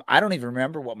 I don't even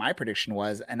remember what my prediction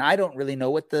was, and I don't really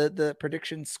know what the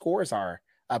prediction scores are.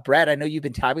 Brad, I know you've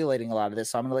been tabulating a lot of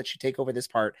this, so I'm going to let you take over this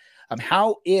part.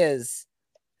 How is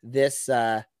this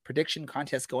prediction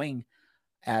contest going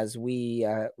as we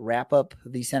wrap up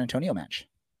the San Antonio match?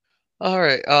 All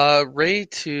right. Ray,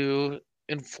 to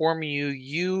inform you,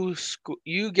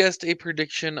 you guessed a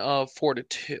prediction of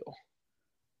 4-2.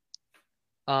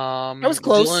 I was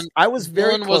close. I was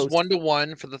very close. Was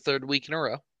 1-1 for the third week in a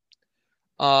row.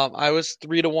 I was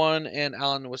 3-1 and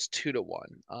Alan was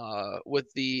 2-1.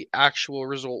 With the actual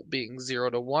result being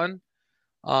 0-1.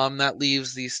 That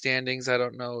leaves the standings. I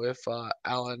don't know if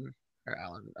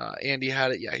Andy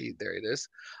had it. Yeah, there it is.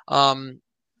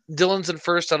 Dylan's in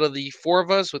first out of the four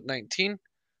of us with 19,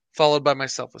 followed by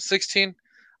myself with 16,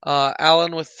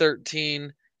 Alan with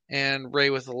 13, and Ray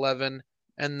with 11.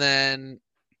 And then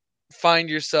find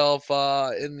yourself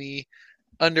in the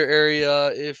under area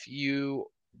if you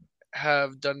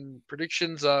have done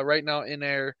predictions right now in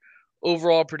our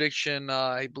overall prediction.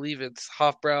 I believe it's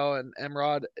Hofbrau and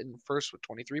Emrod in first with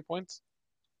 23 points.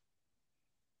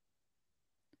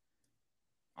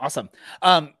 Awesome.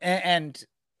 And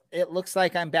it looks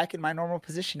like I'm back in my normal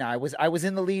position now. I was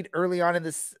in the lead early on in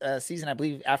this season. I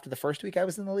believe after the first week I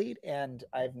was in the lead, and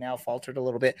I've now faltered a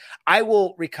little bit. I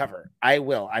will recover.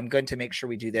 I'm going to make sure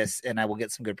we do this, and I will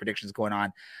get some good predictions going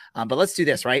on. But let's do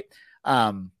this, right?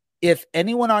 If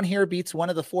anyone on here beats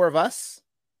one of the four of us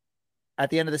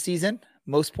at the end of the season,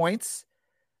 most points,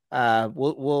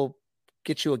 we'll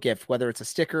get you a gift, whether it's a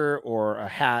sticker or a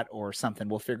hat or something.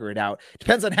 We'll figure it out.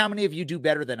 Depends on how many of you do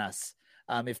better than us.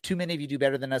 If too many of you do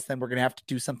better than us, then we're going to have to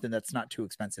do something that's not too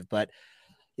expensive. But,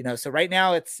 so right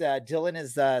now it's Dylan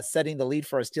is setting the lead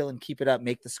for us. Dylan, keep it up.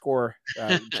 Make the score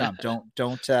jump.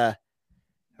 Don't.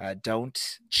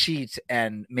 Don't cheat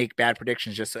and make bad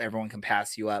predictions just so everyone can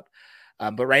pass you up.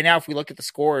 But right now, if we look at the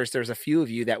scores, there's a few of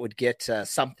you that would get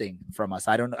something from us.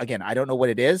 I don't know what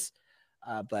it is,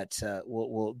 but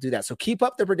we'll do that. So keep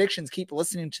up the predictions. Keep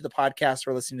listening to the podcast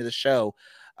or listening to the show,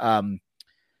 and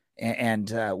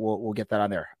we'll get that on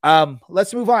there.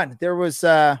 Let's move on. There's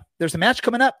a match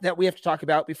coming up that we have to talk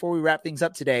about before we wrap things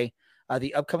up today.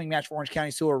 The upcoming match for Orange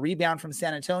County. So a rebound from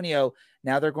San Antonio.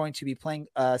 Now they're going to be playing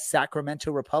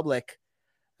Sacramento Republic.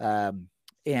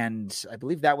 And I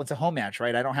believe that one's a home match,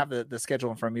 right? I don't have the schedule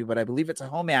in front of me, but I believe it's a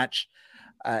home match.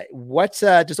 What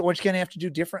does Orange County have to do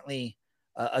differently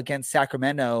against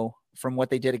Sacramento from what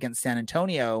they did against San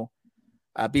Antonio?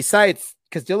 Besides,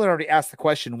 because Dylan already asked the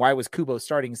question, why was Kubo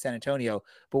starting in San Antonio?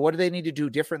 But what do they need to do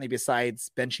differently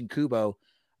besides benching Kubo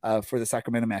for the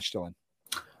Sacramento match, Dylan?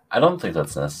 I don't think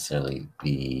that's necessarily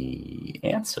the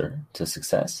answer to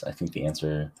success. I think the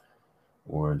answer,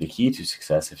 or the key to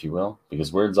success, if you will,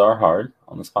 because words are hard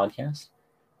on this podcast,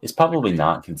 is probably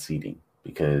not conceding,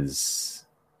 because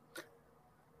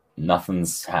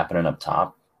nothing's happening up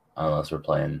top unless we're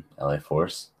playing LA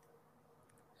Force.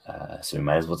 So we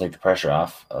might as well take the pressure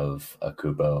off of a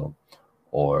Kubo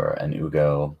or an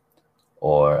Ugo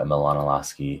or a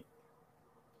Milanolaski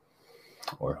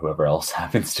or whoever else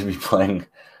happens to be playing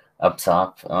up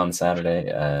top on Saturday.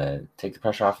 Take the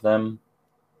pressure off of them.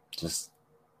 Just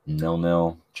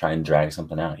 0-0. Try and drag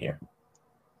something out here.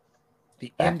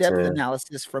 The in-depth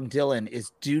analysis from Dylan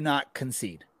is do not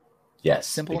concede. Yes,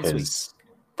 simple and sweet.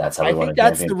 That's how I think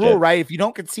that's the rule, right? If you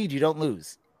don't concede, you don't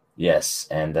lose. Yes,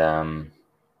 and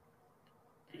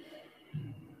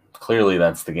clearly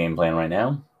that's the game plan right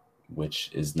now,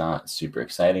 which is not super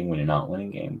exciting when you're not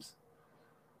winning games.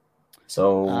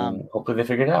 So hopefully they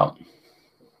figure it out.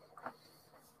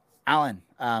 Alan,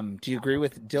 do you agree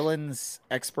with Dylan's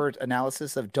expert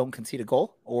analysis of don't concede a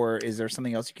goal, or is there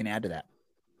something else you can add to that?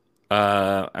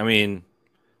 I mean,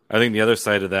 I think the other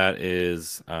side of that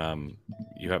is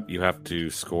you have to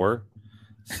score.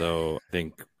 So I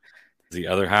think the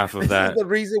other half of that. This is the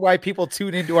reason why people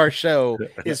tune into our show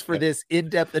is for this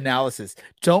in-depth analysis.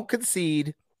 Don't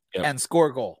concede and score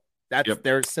a goal. That's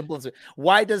their simple.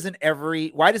 Why doesn't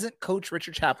Coach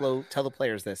Richard Chaplow tell the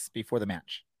players this before the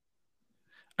match?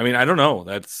 I mean, I don't know.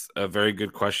 That's a very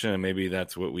good question, and maybe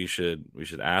that's what we should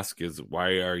ask: is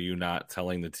why are you not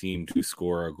telling the team to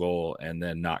score a goal and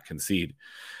then not concede?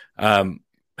 You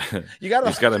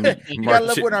gotta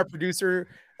love when our producer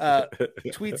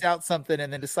tweets out something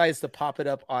and then decides to pop it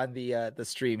up on the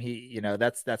stream.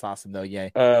 That's awesome though.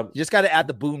 Yay! You just got to add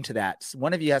the boom to that.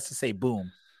 One of you has to say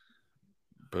boom.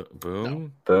 Boom.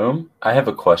 No. Boom. I have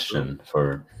a question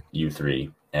for you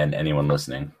three and anyone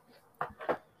listening.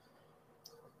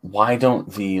 Why don't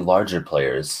the larger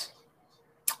players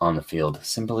on the field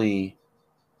simply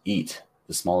eat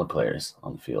the smaller players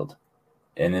on the field?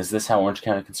 And is this how Orange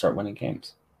County can start winning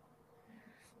games?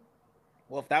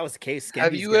 Well, if that was the case,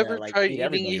 have you ever tried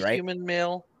eating a human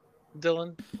male,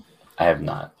 Dylan? I have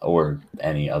not, or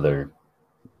any other.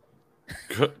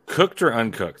 Cooked or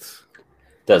uncooked?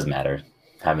 Doesn't matter.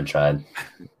 Haven't tried.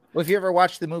 Well, if you ever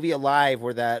watched the movie Alive,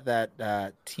 where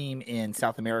that team in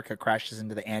South America crashes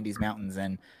into the Andes Mountains,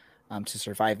 and to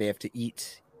survive, they have to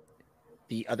eat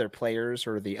the other players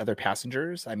or the other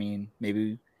passengers. I mean,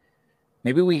 maybe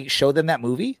we show them that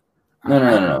movie.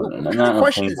 No, not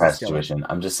a plane crash situation.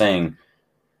 I'm just saying,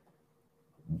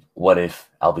 what if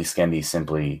Albiskendi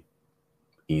simply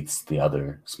eats the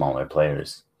other smaller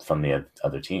players from the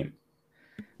other team?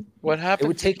 What happens? It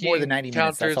would take more than 90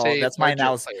 minutes. That's all. That's my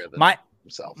analysis.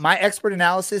 My expert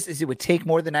analysis is it would take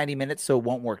more than 90 minutes, so it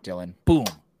won't work, Dylan. Boom.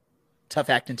 Tough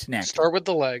acting to neck. Start with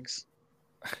the legs.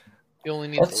 You only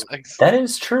need the legs. That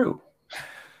is true.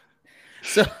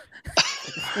 So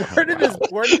where did this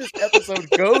episode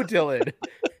go, Dylan?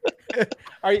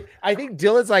 I think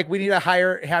Dylan's like, we need to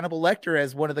hire Hannibal Lecter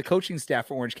as one of the coaching staff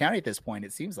for Orange County at this point,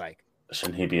 it seems like.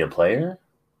 Shouldn't he be a player?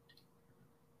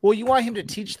 Well, you want him to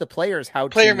teach the players how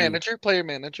player to... Player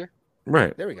manager.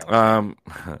 Right. There we go. Can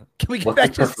we get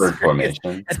back to the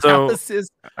formation? Analysis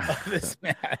of this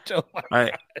match? Oh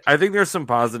I think there's some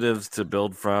positives to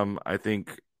build from. I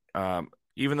think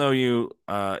even though you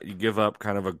give up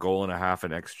kind of a goal and a half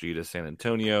in XG to San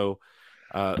Antonio,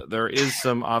 there is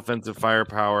some offensive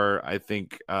firepower. I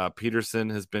think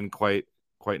Peterson has been quite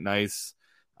nice.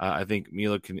 I think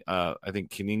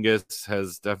Kiningas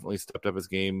has definitely stepped up his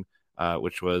game,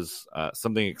 which was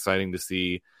something exciting to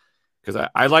see. Because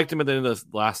I liked him at the end of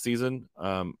the last season,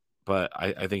 but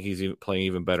I think he's playing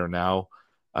even better now.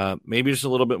 Maybe just a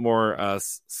little bit more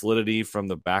solidity from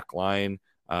the back line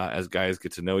as guys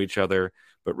get to know each other.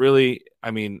 But really,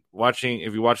 I mean,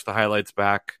 if you watch the highlights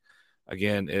back,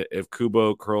 Again, if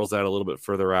Kubo curls that a little bit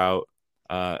further out,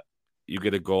 you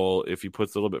get a goal. If he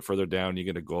puts a little bit further down, you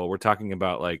get a goal. We're talking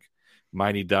about like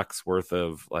Mighty Ducks worth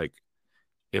of like,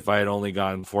 if I had only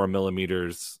gone 4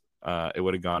 millimeters, it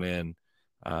would have gone in,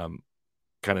 kind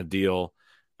of deal.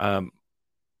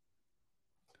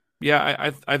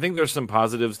 Yeah, I think there's some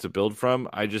positives to build from.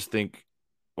 I just think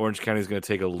Orange County is going to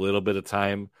take a little bit of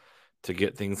time to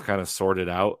get things kind of sorted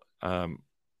out.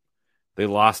 They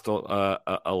lost a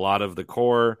lot of the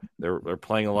core. They're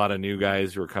playing a lot of new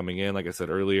guys who are coming in, like I said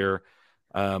earlier.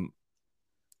 And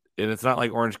it's not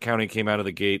like Orange County came out of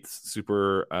the gates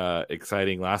super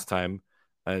exciting last time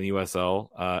in USL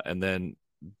and then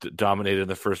dominated in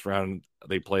the first round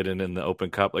they played in the Open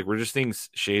Cup. Like, we're just seeing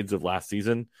shades of last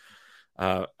season.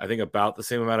 I think about the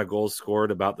same amount of goals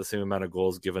scored, about the same amount of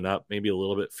goals given up, maybe a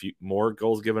little bit more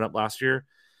goals given up last year.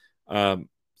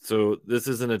 So this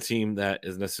isn't a team that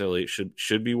is necessarily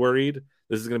should be worried.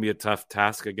 This is going to be a tough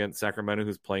task against Sacramento,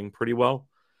 who's playing pretty well.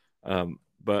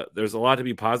 But there's a lot to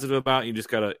be positive about. You just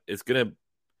gotta. It's gonna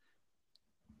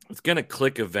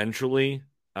click eventually.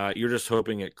 You're just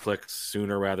hoping it clicks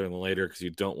sooner rather than later, because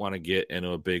you don't want to get into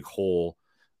a big hole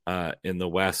in the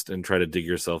West and try to dig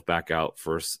yourself back out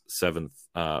for 7th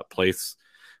place.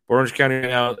 Orange County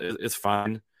now is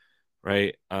fine.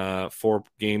 Right, 4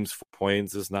 games, 4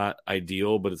 points is not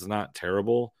ideal, but it's not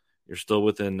terrible. You're still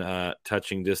within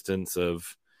touching distance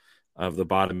of the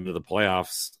bottom of the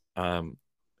playoffs,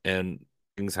 and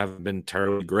things haven't been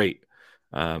terribly great.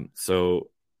 So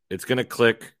it's going to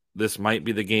click. This might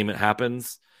be the game it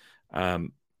happens,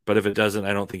 but if it doesn't,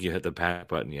 I don't think you hit the panic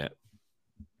button yet.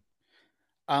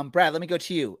 Brad, let me go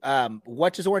to you.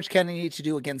 What does Orange County need to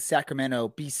do against Sacramento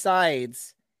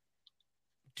besides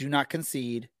do not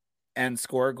concede and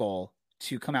score a goal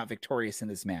to come out victorious in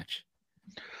this match?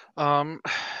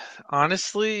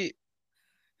 Honestly,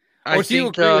 or do you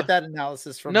agree with that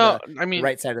analysis from the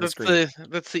right side of the screen?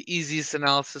 That's the easiest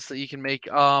analysis that you can make.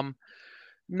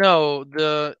 No,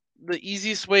 the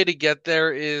easiest way to get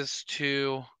there is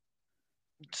to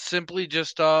simply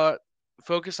just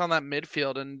focus on that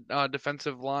midfield and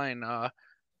defensive line.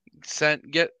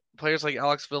 Get players like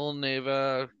Alex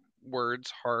Villanueva,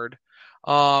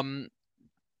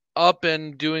 up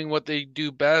and doing what they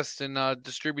do best in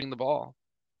distributing the ball.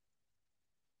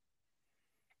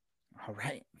 All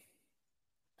right.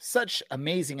 Such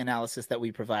amazing analysis that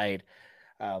we provide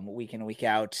week in, week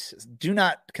out. Do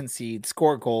not concede,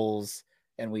 score goals,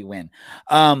 and we win.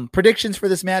 Predictions for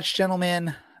this match,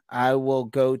 gentlemen. I will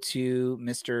go to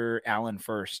Mr. Allen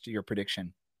first. Your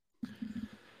prediction.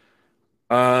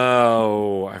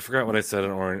 Oh, I forgot what I said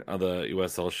on the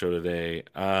USL show today.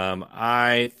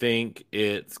 I think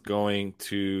it's going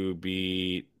to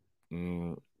be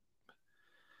 2-1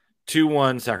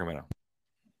 Sacramento.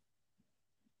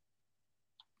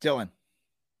 Dylan.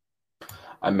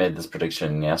 I made this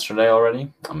prediction yesterday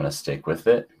already. I'm going to stick with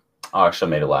it. Oh, actually, I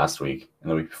made it last week, and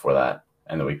the week before that,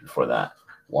 and the week before that.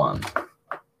 1-1.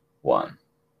 I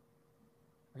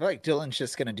feel like Dylan's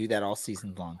just going to do that all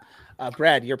season long.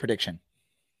 Brad, your prediction.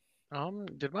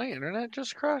 Did my internet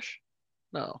just crash?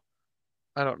 No,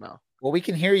 I don't know. Well, we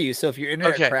can hear you. So if your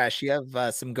internet crash, you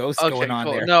have some ghosts going on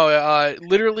there. No,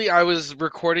 literally, I was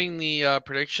recording the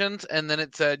predictions, and then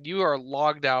it said you are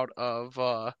logged out of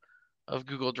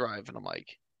Google Drive, and I'm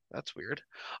like, that's weird.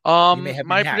 You may have been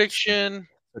my hacked. prediction.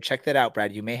 So check that out,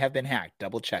 Brad. You may have been hacked.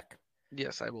 Double check.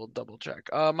 Yes, I will double check.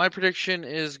 My prediction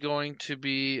is going to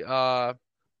be 1-1,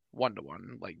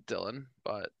 like Dylan,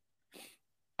 but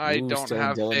I don't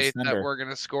have faith that we're going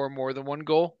to score more than 1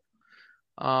 goal.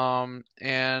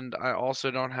 And I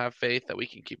also don't have faith that we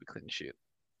can keep a clean sheet.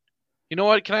 You know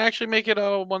what? Can I actually make it a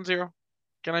 1-0?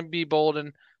 Can I be bold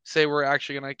and say we're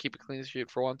actually going to keep a clean sheet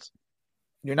for once?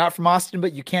 You're not from Austin,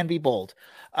 but you can be bold.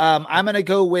 I'm going to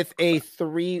go with a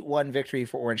 3-1 victory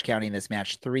for Orange County in this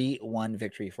match. 3-1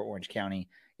 victory for Orange County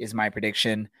is my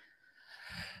prediction.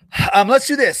 Let's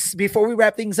do this before we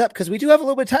wrap things up, because we do have a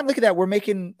little bit of time. Look at that. We're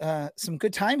making some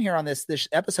good time here on this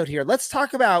episode here. Let's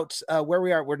talk about where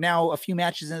we are. We're now a few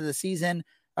matches into the season.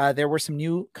 There were some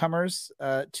newcomers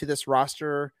to this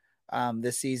roster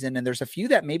this season, and there's a few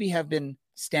that maybe have been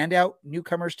standout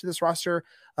newcomers to this roster.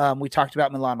 We talked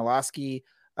about Milan Olaski.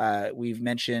 We've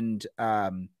mentioned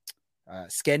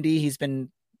Skendi. He's been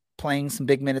playing some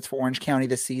big minutes for Orange County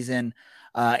this season.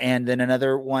 And then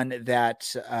another one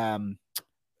that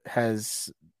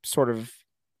has sort of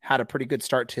had a pretty good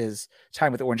start to his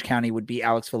time with Orange County would be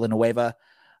Alex Villanueva.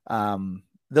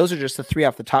 Those are just the 3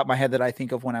 off the top of my head that I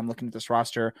think of when I'm looking at this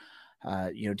roster.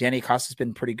 Danny Acosta's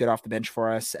been pretty good off the bench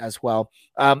for us as well.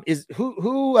 Is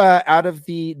who out of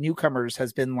the newcomers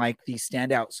has been like the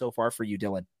standout so far for you,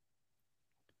 Dylan?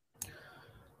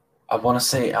 I want to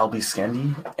say Albie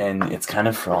Skendi, and it's kind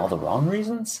of for all the wrong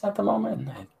reasons at the moment.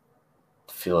 I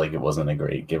feel like it wasn't a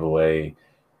great giveaway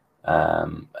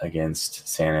against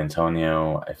San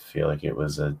Antonio. I feel like it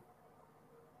was a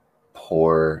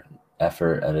poor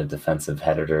effort at a defensive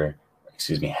header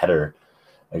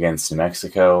against New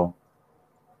Mexico.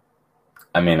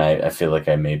 I mean, I feel like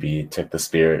I maybe took the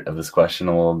spirit of this question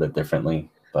a little bit differently,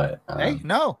 but hey,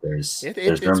 no, there's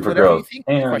it's room for whatever growth. you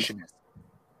think the question is.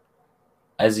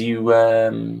 As you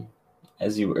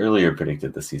earlier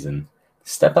predicted this season,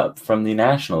 step up from the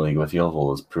National League with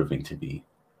Yeovil is proving to be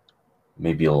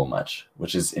maybe a little much,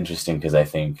 which is interesting because I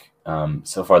think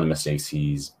so far the mistakes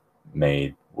he's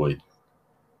made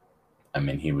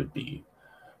he would be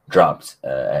dropped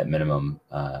at minimum,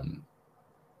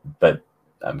 but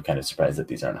I'm kind of surprised that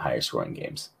these aren't higher scoring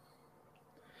games.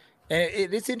 And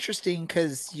it's interesting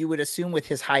because you would assume with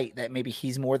his height that maybe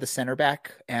he's more the center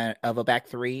back of a back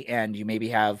three, and you maybe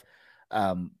have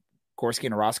Gorski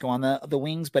and Orozco on the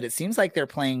wings, but it seems like they're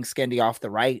playing Skendi off the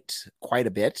right quite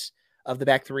a bit of the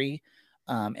back three.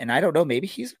 And I don't know, maybe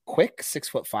he's a quick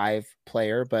 6'5"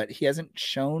 player, but he hasn't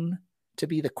shown to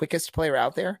be the quickest player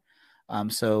out there.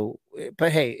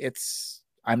 But hey, that's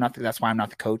why I'm not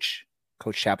the coach.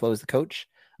 Coach Chaplow is the coach.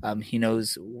 He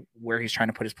knows where he's trying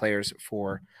to put his players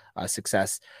for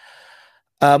success.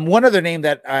 One other name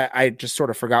that I just sort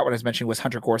of forgot what I was mentioning was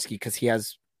Hunter Gorski, because he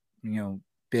has,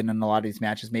 been in a lot of these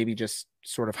matches, maybe just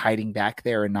sort of hiding back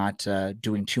there and not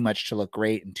doing too much to look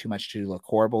great and too much to look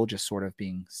horrible, just sort of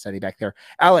being steady back there.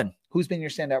 Alan, who's been your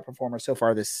standout performer so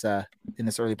far in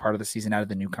this early part of the season out of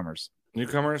the newcomers?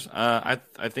 I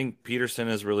think Peterson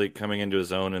is really coming into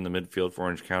his own in the midfield for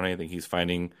Orange County. I think he's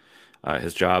finding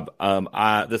his job.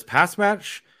 This past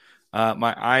match,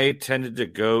 my eye tended to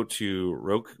go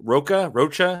to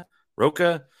Rocha.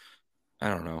 I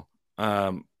don't know.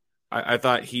 I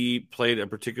thought he played a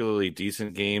particularly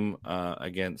decent game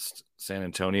against San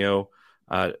Antonio.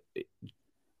 Not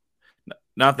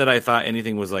that I thought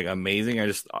anything was like amazing. I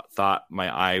just thought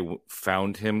my eye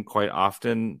found him quite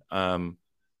often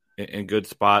in good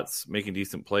spots, making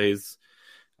decent plays.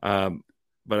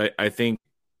 But I think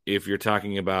if you're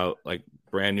talking about like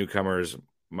brand newcomers,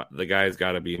 the guy's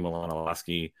got to be Milan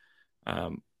Olaski.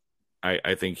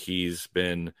 I think he's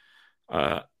been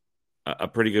a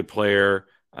pretty good player.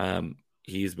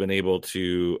 He's been able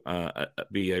to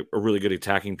be a really good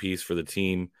attacking piece for the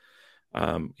team.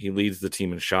 He leads the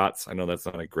team in shots. I know that's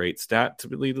not a great stat to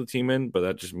lead the team in, but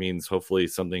that just means hopefully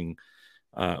something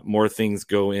more things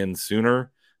go in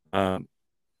sooner.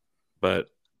 But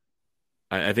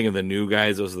I think of the new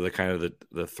guys, those are the kind of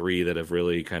the three that have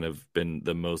really kind of been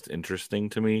the most interesting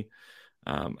to me.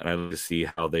 And I'd like to see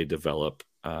how they develop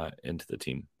into the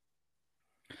team.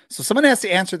 So someone has to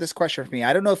answer this question for me.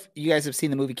 I don't know if you guys have seen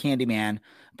the movie Candyman,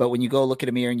 but when you go look at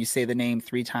a mirror and you say the name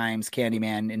 3 times,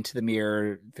 Candyman, into the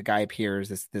mirror, the guy appears,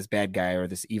 this bad guy or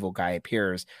this evil guy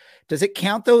appears. Does it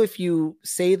count though if you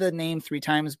say the name 3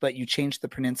 times, but you change the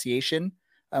pronunciation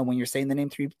when you're saying the name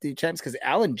three times? Because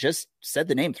Alan just said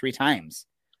the name 3 times,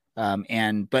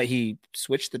 but he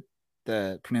switched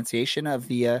the pronunciation of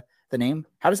the name.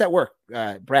 How does that work,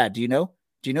 Brad? Do you know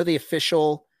the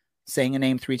official saying a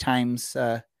name 3 times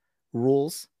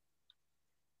rules?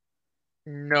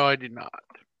 No, I did not.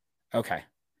 Okay.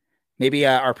 Maybe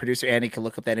our producer Andy can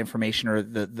look up that information or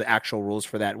the actual rules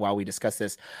for that while we discuss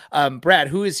this. Brad,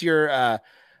 who is your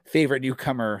favorite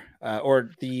newcomer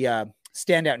or the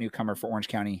standout newcomer for Orange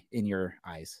County in your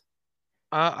eyes?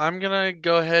 I'm going to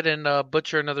go ahead and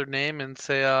butcher another name and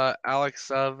say Alex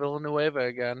Villanueva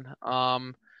again.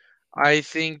 I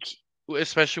think,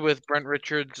 especially with Brent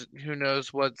Richards, who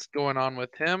knows what's going on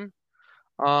with him.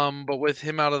 But with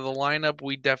him out of the lineup,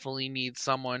 we definitely need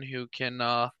someone who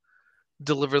can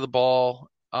deliver the ball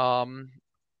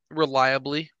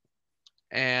reliably.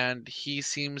 And he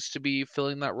seems to be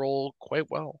filling that role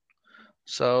quite well.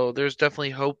 So there's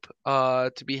definitely hope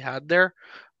to be had there.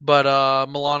 But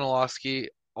Milan Olaski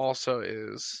also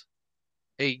is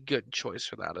a good choice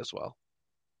for that as well.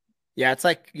 Yeah, it's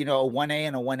like, a 1A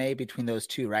and a 1A between those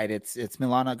two, right? It's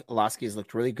Milan Olaski has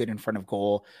looked really good in front of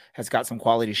goal, has got some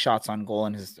quality shots on goal,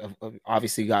 and has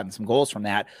obviously gotten some goals from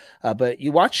that. But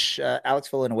you watch Alex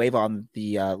Villanueva on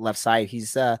the left side.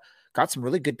 He's got some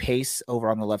really good pace over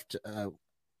on the left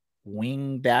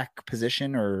wing back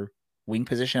position or wing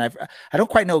position. I don't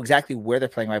quite know exactly where they're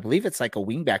playing. I believe it's like a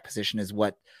wing back position is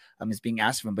what is being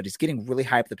asked of him, but he's getting really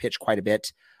high up the pitch quite a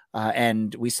bit.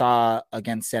 And we saw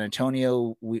against San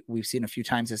Antonio, we've seen a few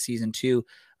times this season too,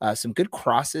 some good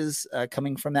crosses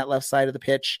coming from that left side of the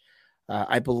pitch.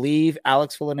 I believe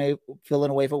Alex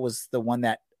Villanueva was the one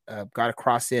that got a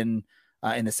cross in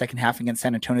in the second half against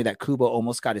San Antonio that Kubo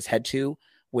almost got his head to,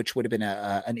 which would have been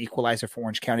an equalizer for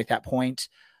Orange County at that point.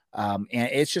 And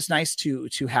it's just nice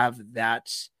to have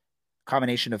that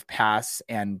combination of pass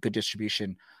and good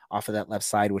distribution off of that left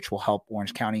side, which will help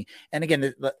Orange County. And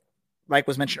again, like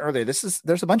was mentioned earlier,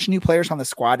 there's a bunch of new players on the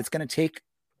squad. It's going to take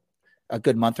a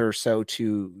good month or so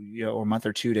or a month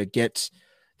or two to get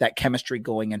that chemistry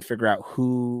going and figure out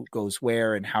who goes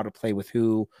where and how to play with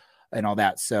who and all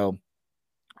that. So,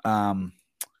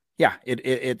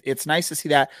 it's nice to see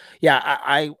that. Yeah,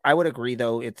 I would agree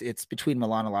though. It's between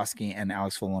Milan Olaski and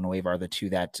Alex Villanueva are the two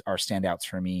that are standouts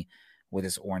for me with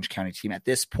this Orange County team at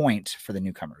this point for the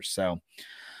newcomers. So,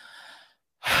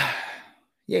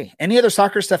 yay. Any other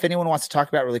soccer stuff anyone wants to talk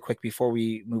about really quick before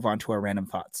we move on to our random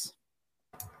thoughts?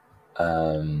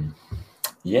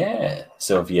 Yeah.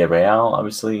 So Villarreal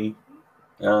obviously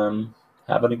having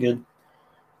a good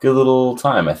little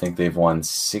time. I think they've won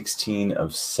 16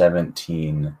 of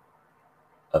 17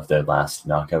 of their last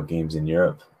knockout games in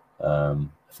Europe. I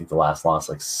think the last loss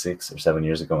like 6 or 7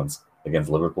 years ago against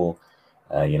Liverpool.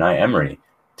 Unai Emery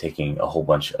taking a whole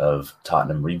bunch of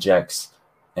Tottenham rejects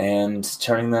and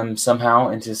turning them somehow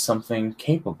into something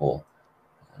capable,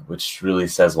 which really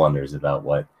says wonders about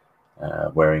what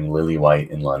wearing lily white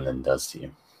in London does to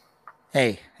you.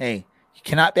 Hey, you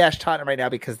cannot bash Tottenham right now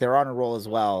because they're on a roll as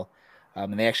well.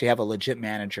 And they actually have a legit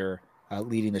manager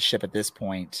leading the ship at this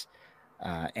point.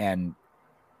 And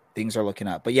things are looking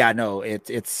up. But yeah, no,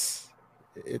 it's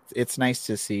nice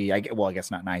to see. I guess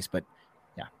not nice, but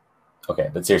yeah. Okay,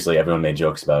 but seriously, everyone made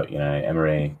jokes about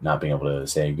Emery not being able to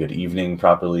say good evening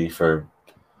properly for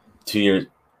 2 years.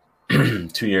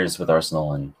 2 years with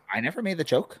Arsenal, and I never made the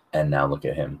joke. And now look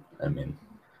at him. I mean,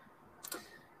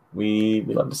 we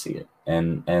love to see it,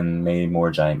 and may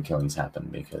more giant killings happen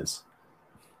because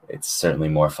it's certainly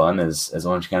more fun, as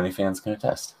Orange County fans can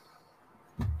attest.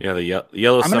 Yeah, the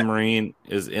Yellow Submarine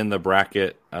is in the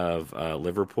bracket of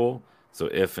Liverpool. So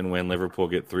if and when Liverpool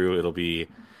get through, it'll be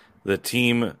the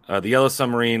team, the Yellow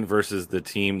Submarine versus the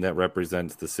team that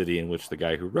represents the city in which the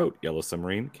guy who wrote Yellow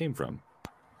Submarine came from.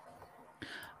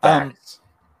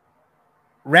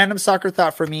 Random soccer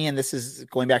thought for me, and this is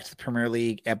going back to the Premier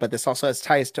League, but this also has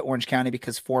ties to Orange County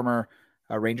because former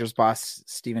Rangers boss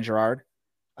Steven Gerrard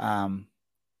and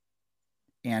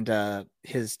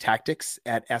his tactics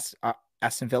at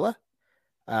Aston Villa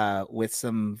with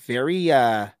some very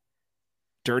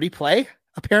dirty play,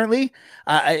 apparently.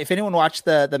 If anyone watched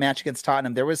the match against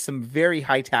Tottenham, there was some very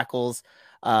high tackles.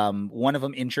 One of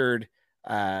them injured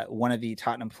one of the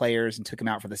Tottenham players and took him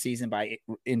out for the season by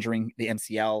injuring the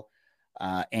MCL,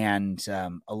 and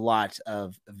a lot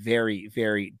of very,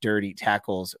 very dirty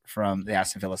tackles from the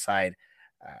Aston Villa side.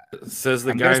 Says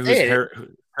the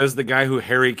guy who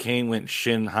Harry Kane went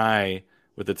shin high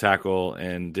with the tackle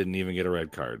and didn't even get a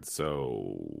red card.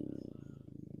 So,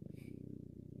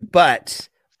 but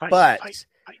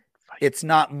it's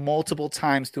not multiple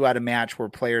times throughout a match where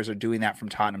players are doing that from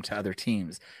Tottenham to other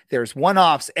teams. There's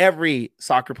one-offs. Every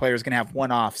soccer player is going to have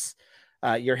one-offs.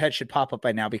 Your head should pop up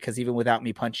by now because even without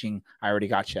me punching, I already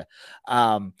got you.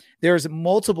 There's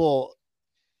multiple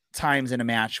times in a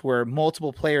match where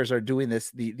multiple players are doing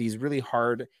these really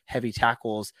hard, heavy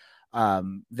tackles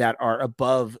that are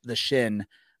above the shin,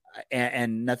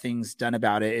 and nothing's done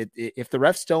about it. If the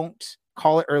refs don't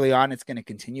call it early on, it's going to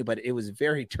continue, but it was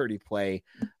very dirty play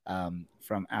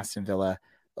from Aston Villa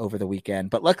over the weekend.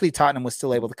 But luckily Tottenham was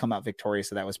still able to come out victorious,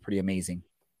 so that was pretty amazing.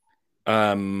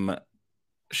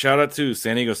 Shout out to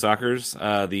San Diego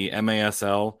Sockers. The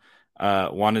MASL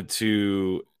wanted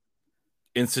to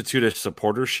institute a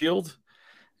supporter shield,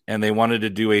 and they wanted to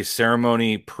do a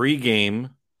ceremony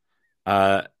pre-game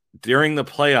during the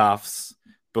playoffs.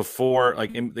 Before,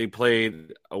 they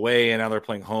played away and now they're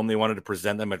playing home, they wanted to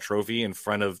present them a trophy in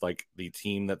front of the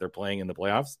team that they're playing in the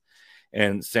playoffs.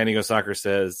 And San Diego Soccer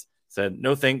said,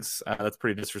 no, thanks. That's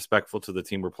pretty disrespectful to the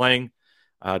team we're playing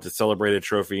to celebrate a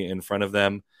trophy in front of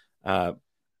them.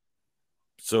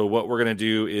 So what we're going to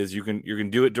do is you can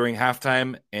do it during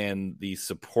halftime, and the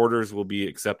supporters will be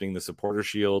accepting the supporter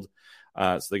shield.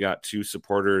 So they got two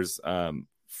supporters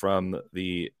from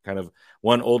the kind of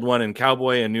one old one in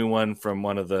Cowboy, a new one from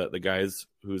one of the guys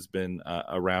who's been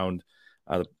around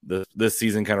this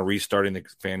season, kind of restarting the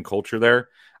fan culture there.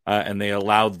 And they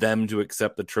allowed them to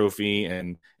accept the trophy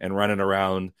and run it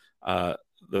around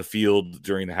the field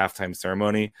during the halftime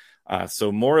ceremony.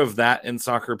 So more of that in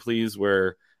soccer, please,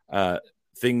 where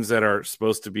things that are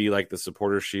supposed to be like the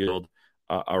supporter shield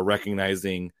are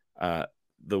recognizing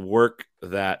the work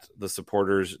that the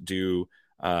supporters do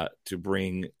to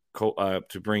bring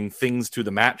things to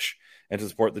the match and to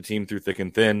support the team through thick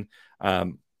and thin.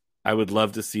 I would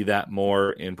love to see that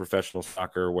more in professional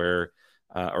soccer where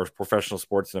or professional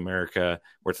sports in America,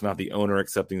 where it's not the owner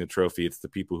accepting the trophy, it's the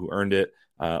people who earned it,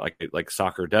 like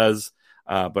soccer does,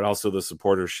 but also the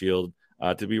supporter shield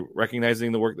to be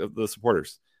recognizing the work of the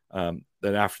supporters. Then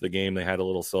after the game, they had a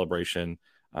little celebration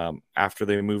after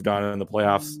they moved on in the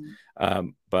playoffs.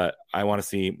 But I want to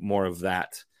see more of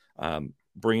that,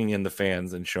 bringing in the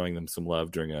fans and showing them some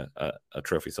love during a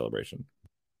trophy celebration.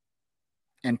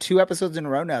 And 2 episodes in a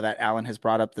row now that Alan has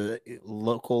brought up the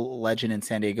local legend in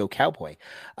San Diego, Cowboy.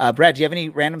 Brad, do you have any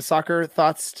random soccer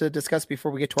thoughts to discuss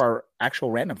before we get to our actual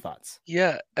random thoughts?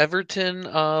 Yeah, Everton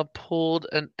pulled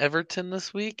an Everton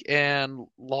this week and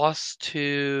lost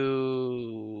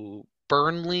to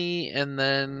Burnley, and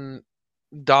then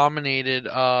dominated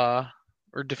or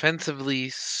defensively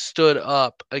stood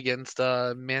up against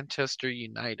Manchester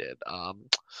United.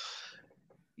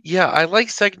 Yeah, I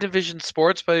like second division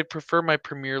sports, but I prefer my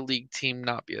Premier League team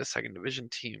not be a second division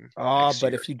team. Oh,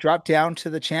 but if you drop down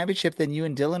to the championship, then you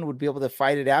and Dylan would be able to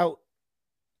fight it out.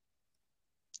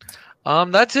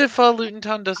 That's if Luton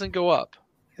Town doesn't go up.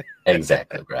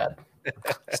 Exactly, Brad.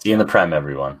 See you in the Prem,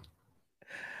 everyone.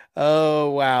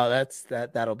 Oh, wow.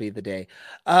 That'll be the day.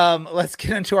 Let's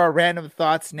get into our random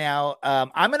thoughts now.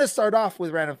 I'm going to start off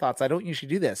with random thoughts. I don't usually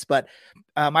do this, but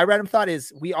my random thought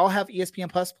is we all have ESPN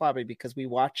Plus probably because we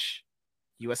watch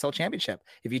USL Championship.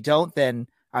 If you don't, then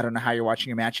I don't know how you're watching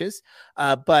your matches.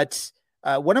 But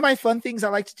one of my fun things I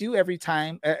like to do every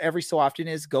so often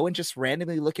is go and just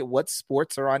randomly look at what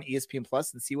sports are on ESPN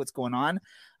Plus and see what's going on.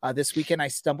 This weekend, I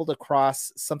stumbled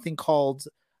across something called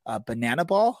Banana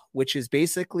Ball, which is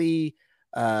basically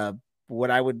I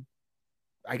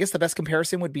guess the best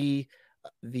comparison would be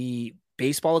the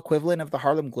baseball equivalent of the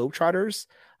Harlem Globetrotters.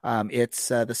 It's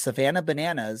the Savannah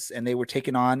Bananas, and they were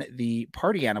taking on the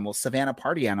Savannah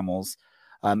Party Animals.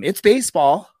 It's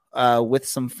baseball with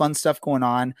some fun stuff going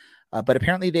on. But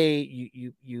apparently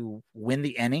you win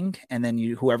the inning, and then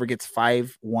whoever gets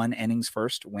 5-1 innings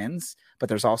first wins. But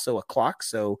there's also a clock,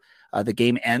 so the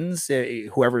game ends.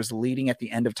 Whoever's leading at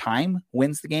the end of time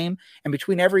wins the game. And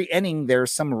between every inning,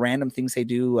 there's some random things they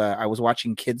do. I was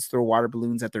watching kids throw water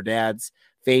balloons at their dad's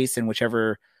face, and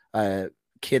whichever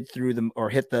kid threw them or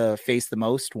hit the face the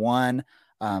most won.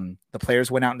 The players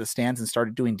went out in the stands and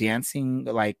started doing dancing,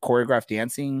 like choreographed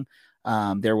dancing.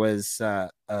 There was a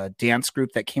dance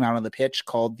group that came out on the pitch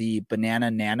called the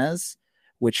Banana Nanas,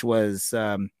 which was,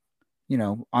 on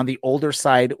the older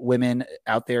side, women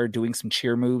out there doing some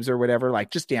cheer moves or whatever, like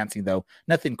just dancing though.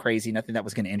 Nothing crazy, nothing that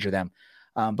was going to injure them.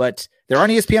 But they're on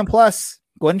ESPN Plus.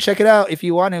 Go ahead and check it out. If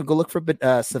you want to go look for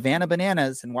Savannah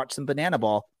Bananas and watch some Banana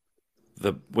Ball.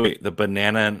 The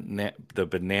banana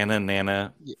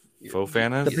nana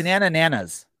Fofanas? The Banana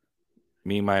Nanas.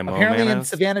 Apparently in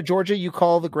Savannah, Georgia, you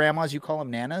call the grandmas, you call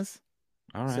them nanas.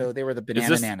 All right. So they were the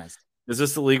Banana Nanas. Is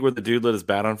this the league where the dude lit his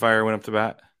bat on fire and went up to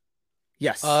bat?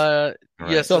 Yes. Right.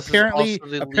 Yes. So apparently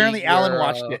Alan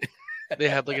watched it. They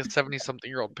had like a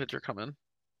 70-something-year-old pitcher come in.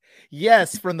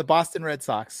 Yes, from the Boston Red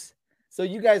Sox. So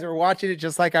you guys were watching it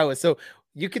just like I was. So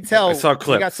you can tell I saw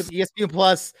clips. We got some ESPN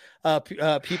Plus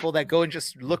people that go and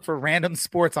just look for random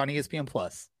sports on ESPN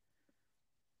Plus.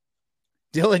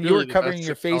 Dylan, you were covering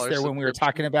your face there when we were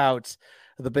talking about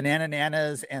the Banana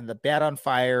Nanas and the bat on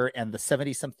fire and the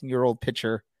 70-something-year-old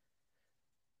pitcher.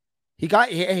 He got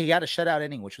a shutout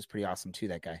inning, which was pretty awesome too,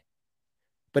 that guy.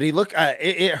 But he looked,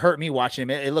 it hurt me watching him.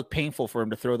 It looked painful for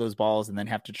him to throw those balls and then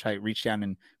have to try to reach down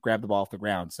and grab the ball off the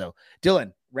ground. So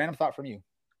Dylan, random thought from you.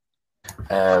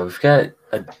 We've got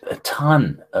a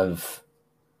ton of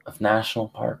national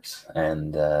parks,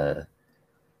 and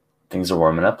things are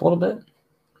warming up a little bit.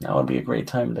 Now would be a great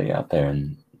time to get out there,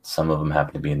 and some of them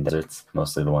happen to be in deserts.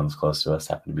 Mostly the ones close to us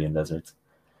happen to be in deserts.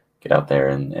 Get out there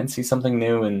and see something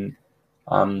new, and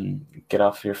get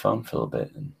off your phone for a little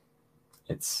bit. And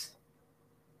it's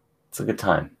a good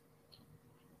time.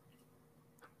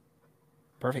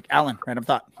 Perfect. Alan, random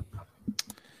thought.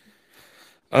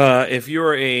 If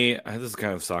you're this is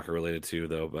kind of soccer related too,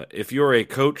 though, but if you're a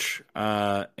coach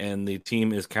and the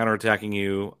team is counterattacking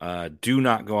you, do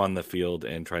not go on the field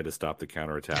and try to stop the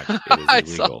counterattack. It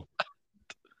is illegal.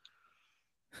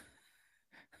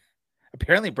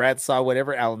 Apparently, Brad saw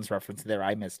whatever Alan's reference there.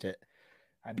 I missed it.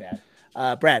 I'm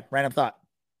bad. Brad, random thought.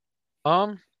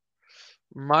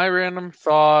 My random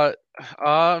thought.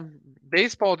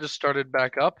 Baseball just started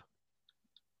back up,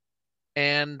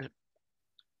 and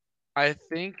I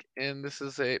think, and this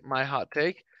is my hot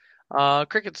take,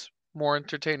 cricket's more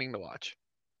entertaining to watch.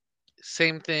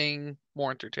 Same thing,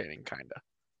 more entertaining, kind of.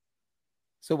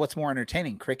 So what's more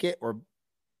entertaining, cricket or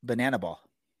Banana Ball?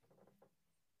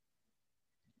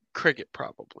 Cricket,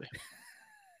 probably.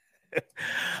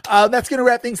 That's going to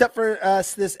wrap things up for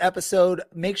us this episode.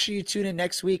 Make sure you tune in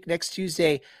next week, next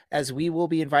Tuesday, as we will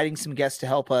be inviting some guests to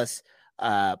help us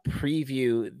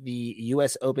preview the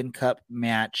U.S. Open Cup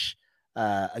match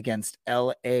against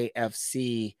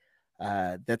LAFC.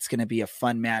 That's going to be a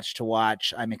fun match to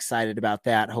watch. I'm excited about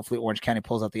that. Hopefully Orange County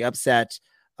pulls out the upset.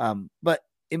 But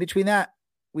in between that,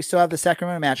 we still have the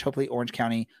Sacramento match. Hopefully Orange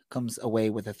County comes away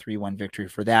with a 3-1 victory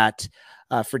for that.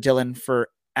 For Dylan, for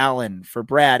Alan, for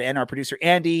Brad, and our producer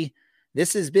Andy,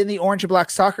 this has been the Orange and Black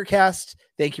Soccer Cast.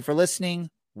 Thank you for listening.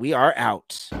 We are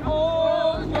out.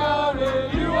 Oh, no.